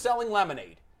you were selling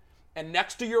lemonade and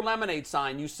next to your lemonade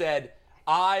sign you said,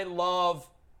 I love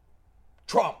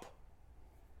Trump.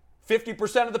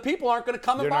 50% of the people aren't going to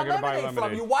come and buy lemonade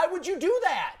from you. Why would you do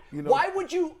that? Why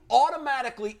would you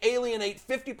automatically alienate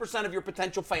 50% of your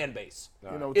potential fan base?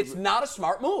 It's not a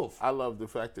smart move. I love the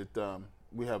fact that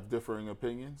we have differing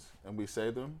opinions and we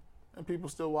say them, and people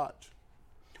still watch.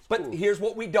 But here's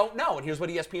what we don't know, and here's what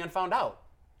ESPN found out.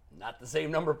 Not the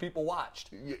same number of people watched.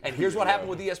 And here's what happened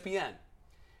with ESPN.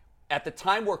 At the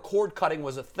time where cord cutting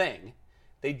was a thing,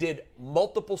 they did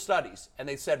multiple studies, and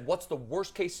they said, what's the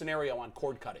worst case scenario on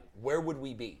cord cutting? Where would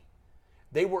we be?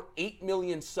 They were 8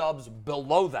 million subs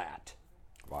below that.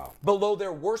 Wow. Below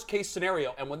their worst case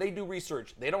scenario. And when they do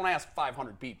research, they don't ask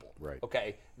 500 people. Right.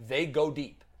 Okay? They go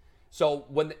deep. So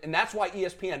and that's why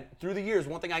ESPN, through the years,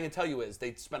 one thing I can tell you is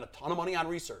they spend a ton of money on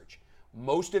research.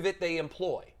 Most of it they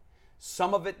employ.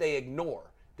 Some of it they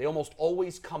ignore. They almost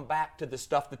always come back to the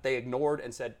stuff that they ignored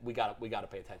and said, we got to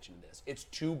pay attention to this. It's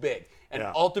too big. And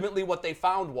ultimately what they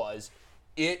found was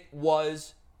it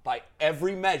was, by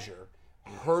every measure,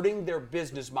 hurting their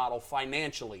business model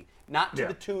financially, not to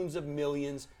the tunes of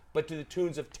millions, but to the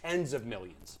tunes of tens of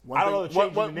millions. I don't know that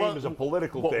changing the name is a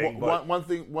political thing, but one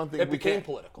thing it became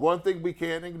political. One thing we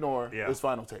can't ignore is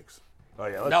final takes. Oh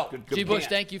yeah, No. good G-Bush, can't.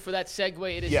 thank you for that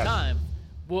segue. It is Yes. time.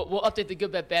 We'll update the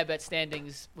good bet, bad bet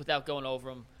standings without going over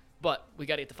them, but we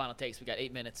got to get the final takes. We got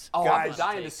 8 minutes. Oh, Guys, I've been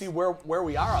dying to see where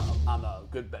we are on the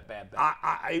good bet, bad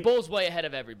bet. Bull's way ahead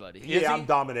of everybody. Yeah, I'm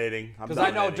dominating. Because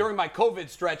I know during my COVID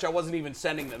stretch, I wasn't even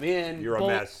sending them in. You're a Bull-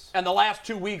 mess. And the last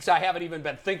 2 weeks, I haven't even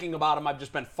been thinking about them. I've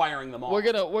just been firing them off.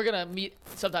 We're gonna meet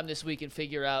sometime this week and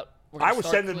figure out. I was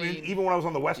sending them in clean. even when I was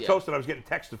on the West Yeah. Coast and I was getting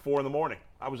texted 4 in the morning.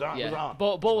 I was on. Yeah,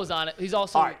 Bull was on it. He's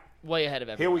also All right. way ahead of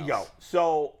everyone. Here we go. else.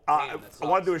 So Damn, that I want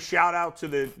sucks. to do a shout out to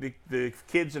the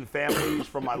kids and families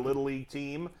from my Little League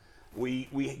team.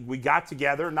 we got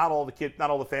together. Not all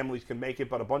the families can make it,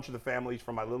 but a bunch of the families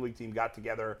from my Little League team got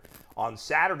together on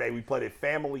Saturday. We played a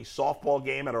family softball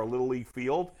game at our Little League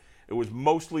field. It was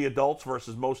mostly adults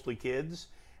versus mostly kids,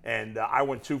 and I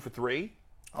went 2 for 3.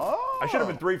 Oh. I should have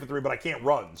been 3 for 3, but I can't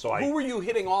run, so Who were you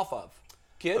hitting off of?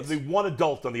 Kids? The one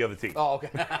adult on the other team. Oh, okay.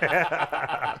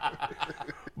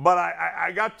 But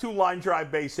I got 2 line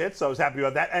drive base hits, so I was happy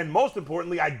about that. And most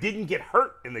importantly, I didn't get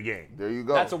hurt in the game. There you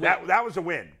go. That's a win. That was a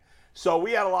win. So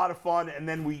we had a lot of fun, and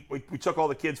then we took all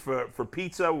the kids for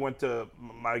pizza. We went to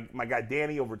my guy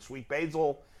Danny over at Sweet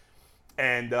Basil,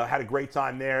 and had a great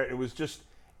time there. It was just,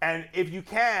 and if you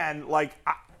can, like,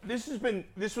 this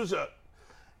was a,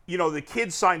 the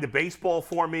kids signed a baseball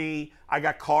for me. I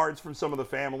got cards from some of the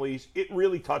families. It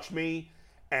really touched me,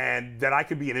 and that I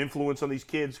could be an influence on these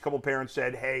kids. A couple parents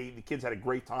said, hey, the kids had a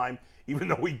great time, even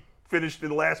though we finished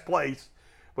in last place,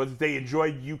 but they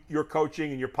enjoyed your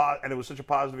coaching and and it was such a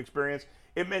positive experience.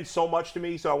 It meant so much to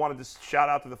me, so I wanted to shout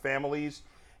out to the families.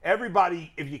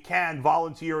 Everybody, if you can,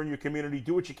 volunteer in your community.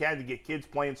 Do what you can to get kids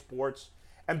playing sports,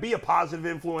 and be a positive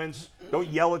influence. Don't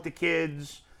yell at the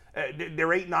kids.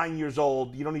 They're 8, 9 years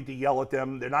old. You don't need to yell at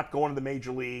them. They're not going to the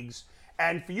major leagues.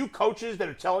 And for you coaches that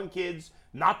are telling kids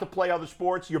not to play other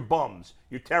sports, you're bums.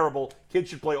 You're terrible. Kids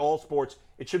should play all sports.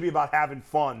 It should be about having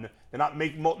fun. They're not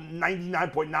making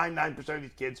 99.99% of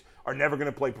these kids are never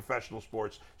going to play professional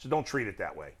sports. So don't treat it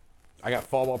that way. I got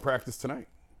fall ball practice tonight.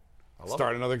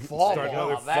 Start another Fall start ball.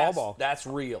 another Now fall ball. That's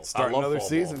real. Start love another fall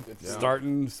season.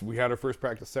 ball. We had our first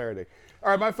practice Saturday. All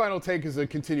right, my final take is a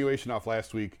continuation off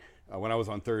last week. When I was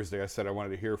on Thursday, I said I wanted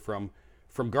to hear from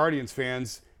Guardians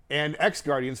fans and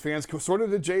ex-Guardians fans, sort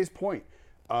of to Jay's point.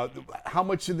 How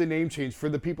much did the name change for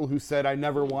the people who said, I'll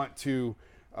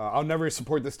never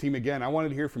support this team again? I wanted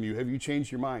to hear from you. Have you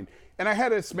changed your mind? And I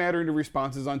had a smattering of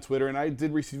responses on Twitter, and I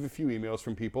did receive a few emails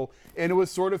from people, and it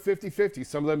was sort of 50-50.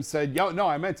 Some of them said, no,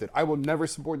 I meant it. I will never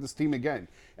support this team again.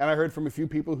 And I heard from a few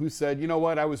people who said, you know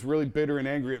what, I was really bitter and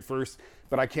angry at first,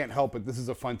 but I can't help it. This is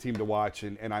a fun team to watch,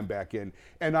 and I'm back in.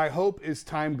 And I hope as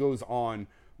time goes on,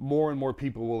 more and more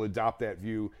people will adopt that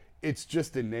view. It's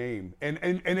just a name. And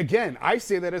again, I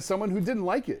say that as someone who didn't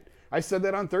like it. I said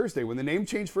that on Thursday. When the name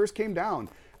change first came down,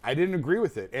 I didn't agree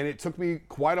with it. And it took me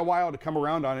quite a while to come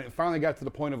around on it. It finally got to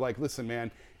the point of like, listen, man,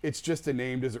 it's just a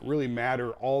name. Does it really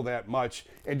matter all that much?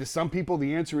 And to some people,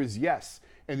 the answer is yes.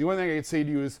 And the only thing I can say to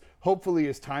you is hopefully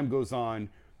as time goes on,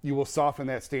 you will soften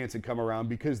that stance and come around,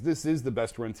 because this is the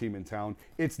best run team in town.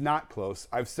 It's not close.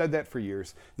 I've said that for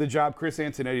years. The job Chris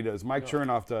Antonetti does, Mike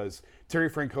Chernoff does, Terry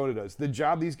Francona does, the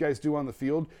job these guys do on the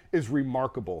field is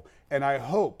remarkable. And I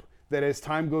hope that as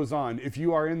time goes on, if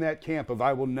you are in that camp of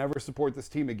I will never support this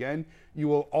team again, you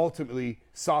will ultimately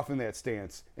soften that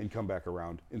stance and come back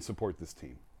around and support this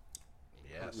team.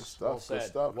 Yes. Good stuff, Well good said.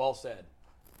 stuff. Well said.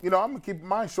 I'm going to keep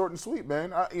mine short and sweet,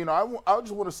 man. I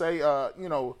just want to say,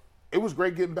 it was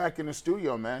great getting back in the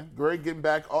studio, man. Great getting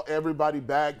back, everybody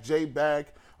back, Jay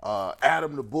back,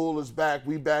 Adam the Bull is back,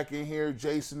 we back in here,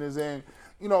 Jason is in.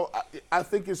 I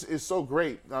think it's so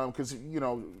great because,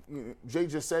 Jay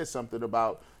just said something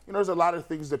about, there's a lot of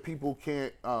things that people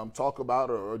can't talk about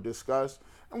or discuss.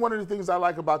 And one of the things I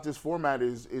like about this format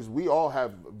is we all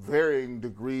have varying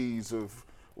degrees of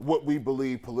what we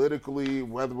believe politically,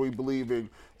 whether we believe in,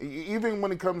 even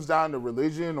when it comes down to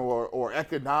religion or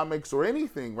economics or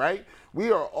anything, right?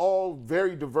 We are all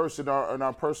very diverse in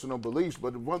our personal beliefs.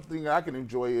 But one thing I can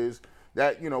enjoy is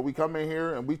that, we come in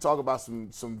here and we talk about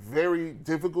some very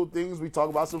difficult things. We talk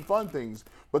about some fun things.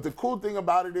 But the cool thing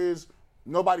about it is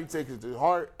nobody takes it to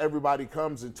heart. Everybody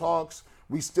comes and talks.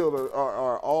 We still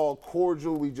are all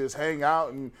cordial. We just hang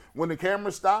out. And when the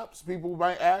camera stops, people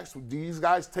might ask, do these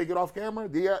guys take it off camera?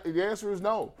 The answer is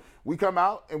no. We come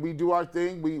out and we do our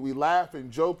thing. We laugh and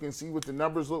joke and see what the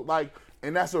numbers look like.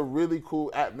 And that's a really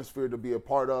cool atmosphere to be a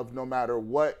part of, no matter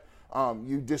what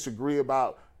you disagree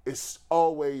about. It's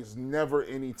always never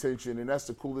any tension. And that's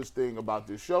the coolest thing about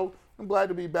this show. I'm glad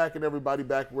to be back and everybody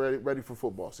back ready for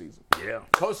football season. Yeah.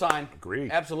 Cosign.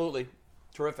 Agreed. Absolutely.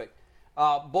 Terrific.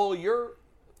 Bull, your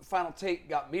final take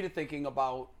got me to thinking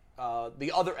about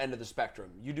the other end of the spectrum.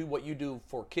 You do what you do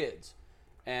for kids,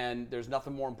 and there's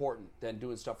nothing more important than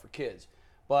doing stuff for kids.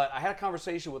 But I had a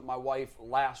conversation with my wife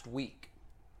last week.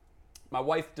 My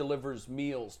wife delivers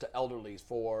meals to elderlies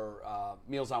for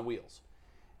Meals on Wheels.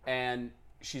 And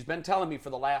she's been telling me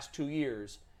for the last 2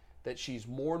 years that she's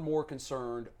more and more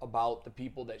concerned about the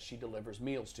people that she delivers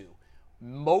meals to.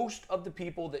 Most of the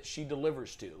people that she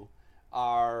delivers to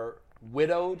are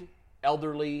widowed,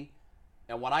 elderly,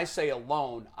 and when I say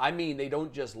alone, I mean they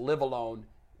don't just live alone,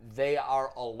 they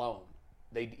are alone.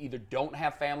 They either don't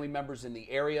have family members in the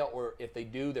area, or if they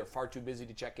do, they're far too busy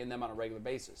to check in them on a regular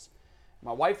basis.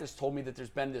 My wife has told me that there's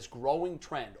been this growing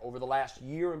trend over the last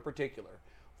year in particular.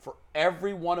 For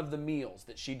every one of the meals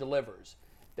that she delivers,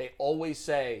 they always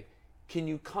say, can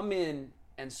you come in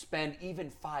and spend even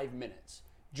 5 minutes?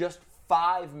 Just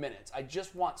 5 minutes. I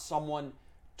just want someone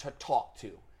to talk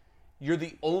to. You're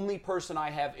the only person I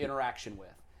have interaction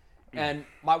with. And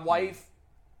my wife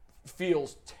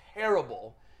feels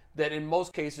terrible that in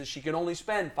most cases she can only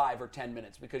spend 5 or 10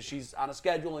 minutes because she's on a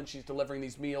schedule and she's delivering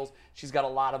these meals. She's got a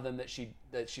lot of them that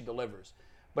she delivers.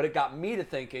 But it got me to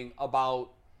thinking about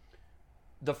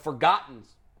the forgotten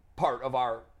part of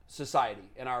our society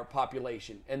and our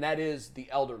population, and that is the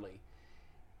elderly.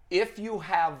 If you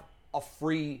have a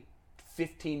free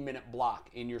 15-minute block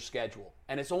in your schedule,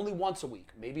 and it's only once a week,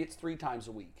 maybe it's 3 times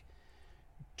a week,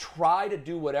 try to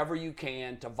do whatever you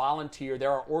can to volunteer.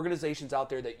 There are organizations out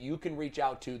there that you can reach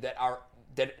out to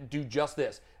that do just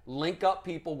this. Link up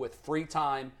people with free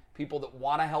time, people that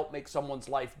want to help make someone's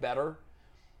life better.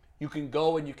 You can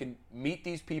go and you can meet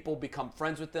these people, become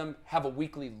friends with them, have a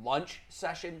weekly lunch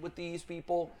session with these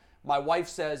people. My wife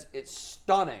says it's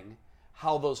stunning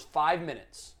how those 5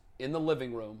 minutes in the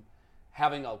living room,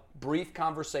 having a brief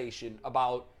conversation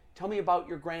about, tell me about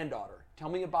your granddaughter, tell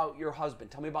me about your husband,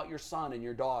 tell me about your son and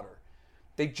your daughter.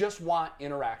 They just want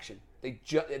interaction.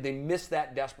 They miss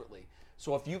that desperately.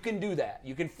 So if you can do that,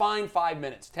 you can find 5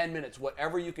 minutes, 10 minutes,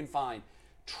 whatever you can find.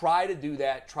 Try to do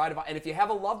that. And if you have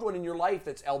a loved one in your life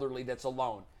that's elderly, that's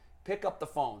alone, pick up the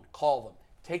phone, call them,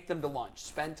 take them to lunch,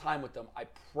 spend time with them. I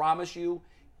promise you,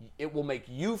 it will make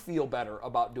you feel better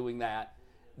about doing that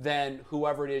than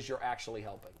whoever it is you're actually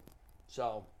helping.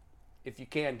 So, if you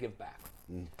can, give back.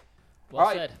 Well All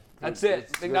right, said. that's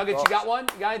it. Big Nuggets, you got one?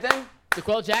 You got anything?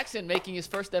 DeQuell Jackson making his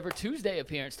first ever Tuesday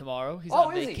appearance tomorrow. He's Oh,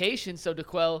 on is he? vacation, so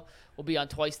DeQuell will be on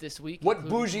twice this week. What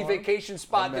including bougie tomorrow. vacation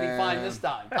spot did he find this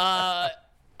time?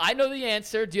 I know the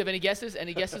answer. Do you have any guesses?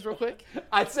 Any guesses real quick?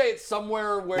 I'd say it's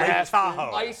somewhere where Yeah, it's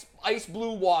Tahoe. ice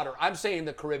blue water. I'm saying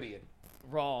the Caribbean.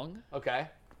 Wrong. Okay.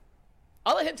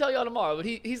 I'll let him tell y'all tomorrow, but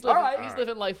he's living, right. he's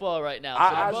living life well right now.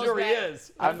 I'm DeQuell's sure he back,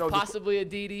 is. I know possibly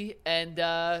Aditi, and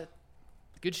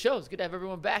good shows. Good to have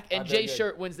everyone back. And bet Jay's good.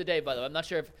 shirt wins the day, by the way. I'm not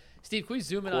sure if Steve, can we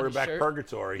zoom in on his Quarterback shirt?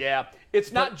 purgatory. Yeah.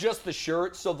 It's not just the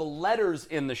shirt. So the letters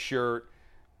in the shirt,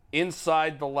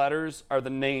 inside the letters are the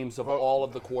names of all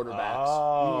of the quarterbacks.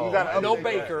 Oh. You gotta No update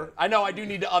Baker. I know I do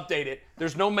need to update it.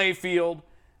 There's no Mayfield.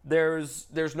 There's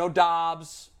no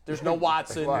Dobbs. There's no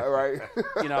Watson. that. Right.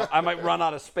 You know, I might run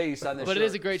out of space on this But shirt. it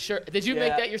is a great shirt. Did you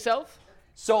make Yeah. that yourself?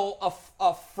 So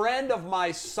a friend of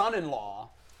my son-in-law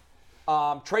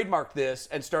trademarked this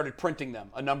and started printing them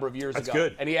a number of years That's ago.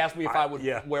 good. And he asked me if I would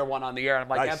yeah. wear one on the air. And I'm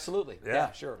like, Nice. absolutely. Yeah.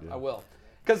 Yeah, sure, I will.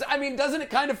 Because, I mean, doesn't it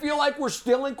kind of feel like we're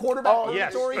still in quarterback Oh,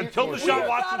 yes. purgatory? Until We Deshaun got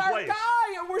Watson our plays.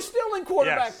 guy, and we're still in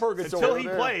quarterback Yes. purgatory. Until he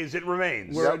plays, it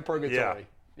remains. We're in purgatory.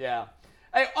 Yeah.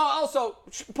 Hey, also,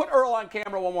 put Earl on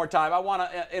camera one more time. I want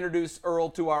to introduce Earl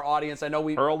to our audience. I know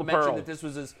we Earl the mentioned Pearl. that this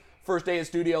was his first day in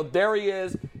studio. There he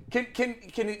is.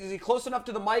 Is he close enough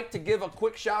to the mic to give a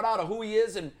quick shout out of who he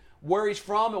is and where he's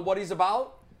from and what he's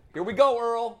about? Here we go,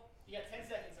 Earl. You got 10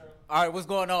 seconds, Earl. All right, what's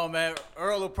going on, man?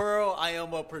 Earl the Pearl. I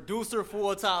am a producer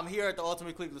full-time here at the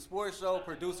Ultimate Cleveland Sports Show,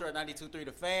 producer at 92.3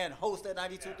 The Fan, host at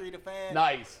 92.3 The Fan.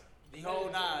 Nice. The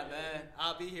whole nine, man.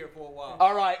 I'll be here for a while.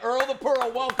 All right, Earl the Pearl,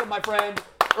 welcome, my friend.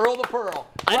 Earl the Pearl.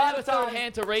 I We're didn't out have a of third time.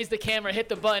 hand to raise the camera, hit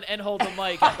the button, and hold the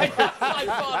mic.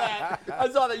 I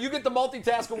saw that. You get the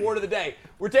multitask award of the day.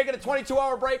 We're taking a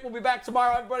 22-hour break. We'll be back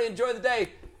tomorrow. Everybody enjoy the day.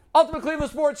 Ultimate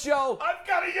Cleveland Sports Show. I've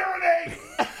got to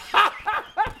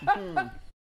urinate.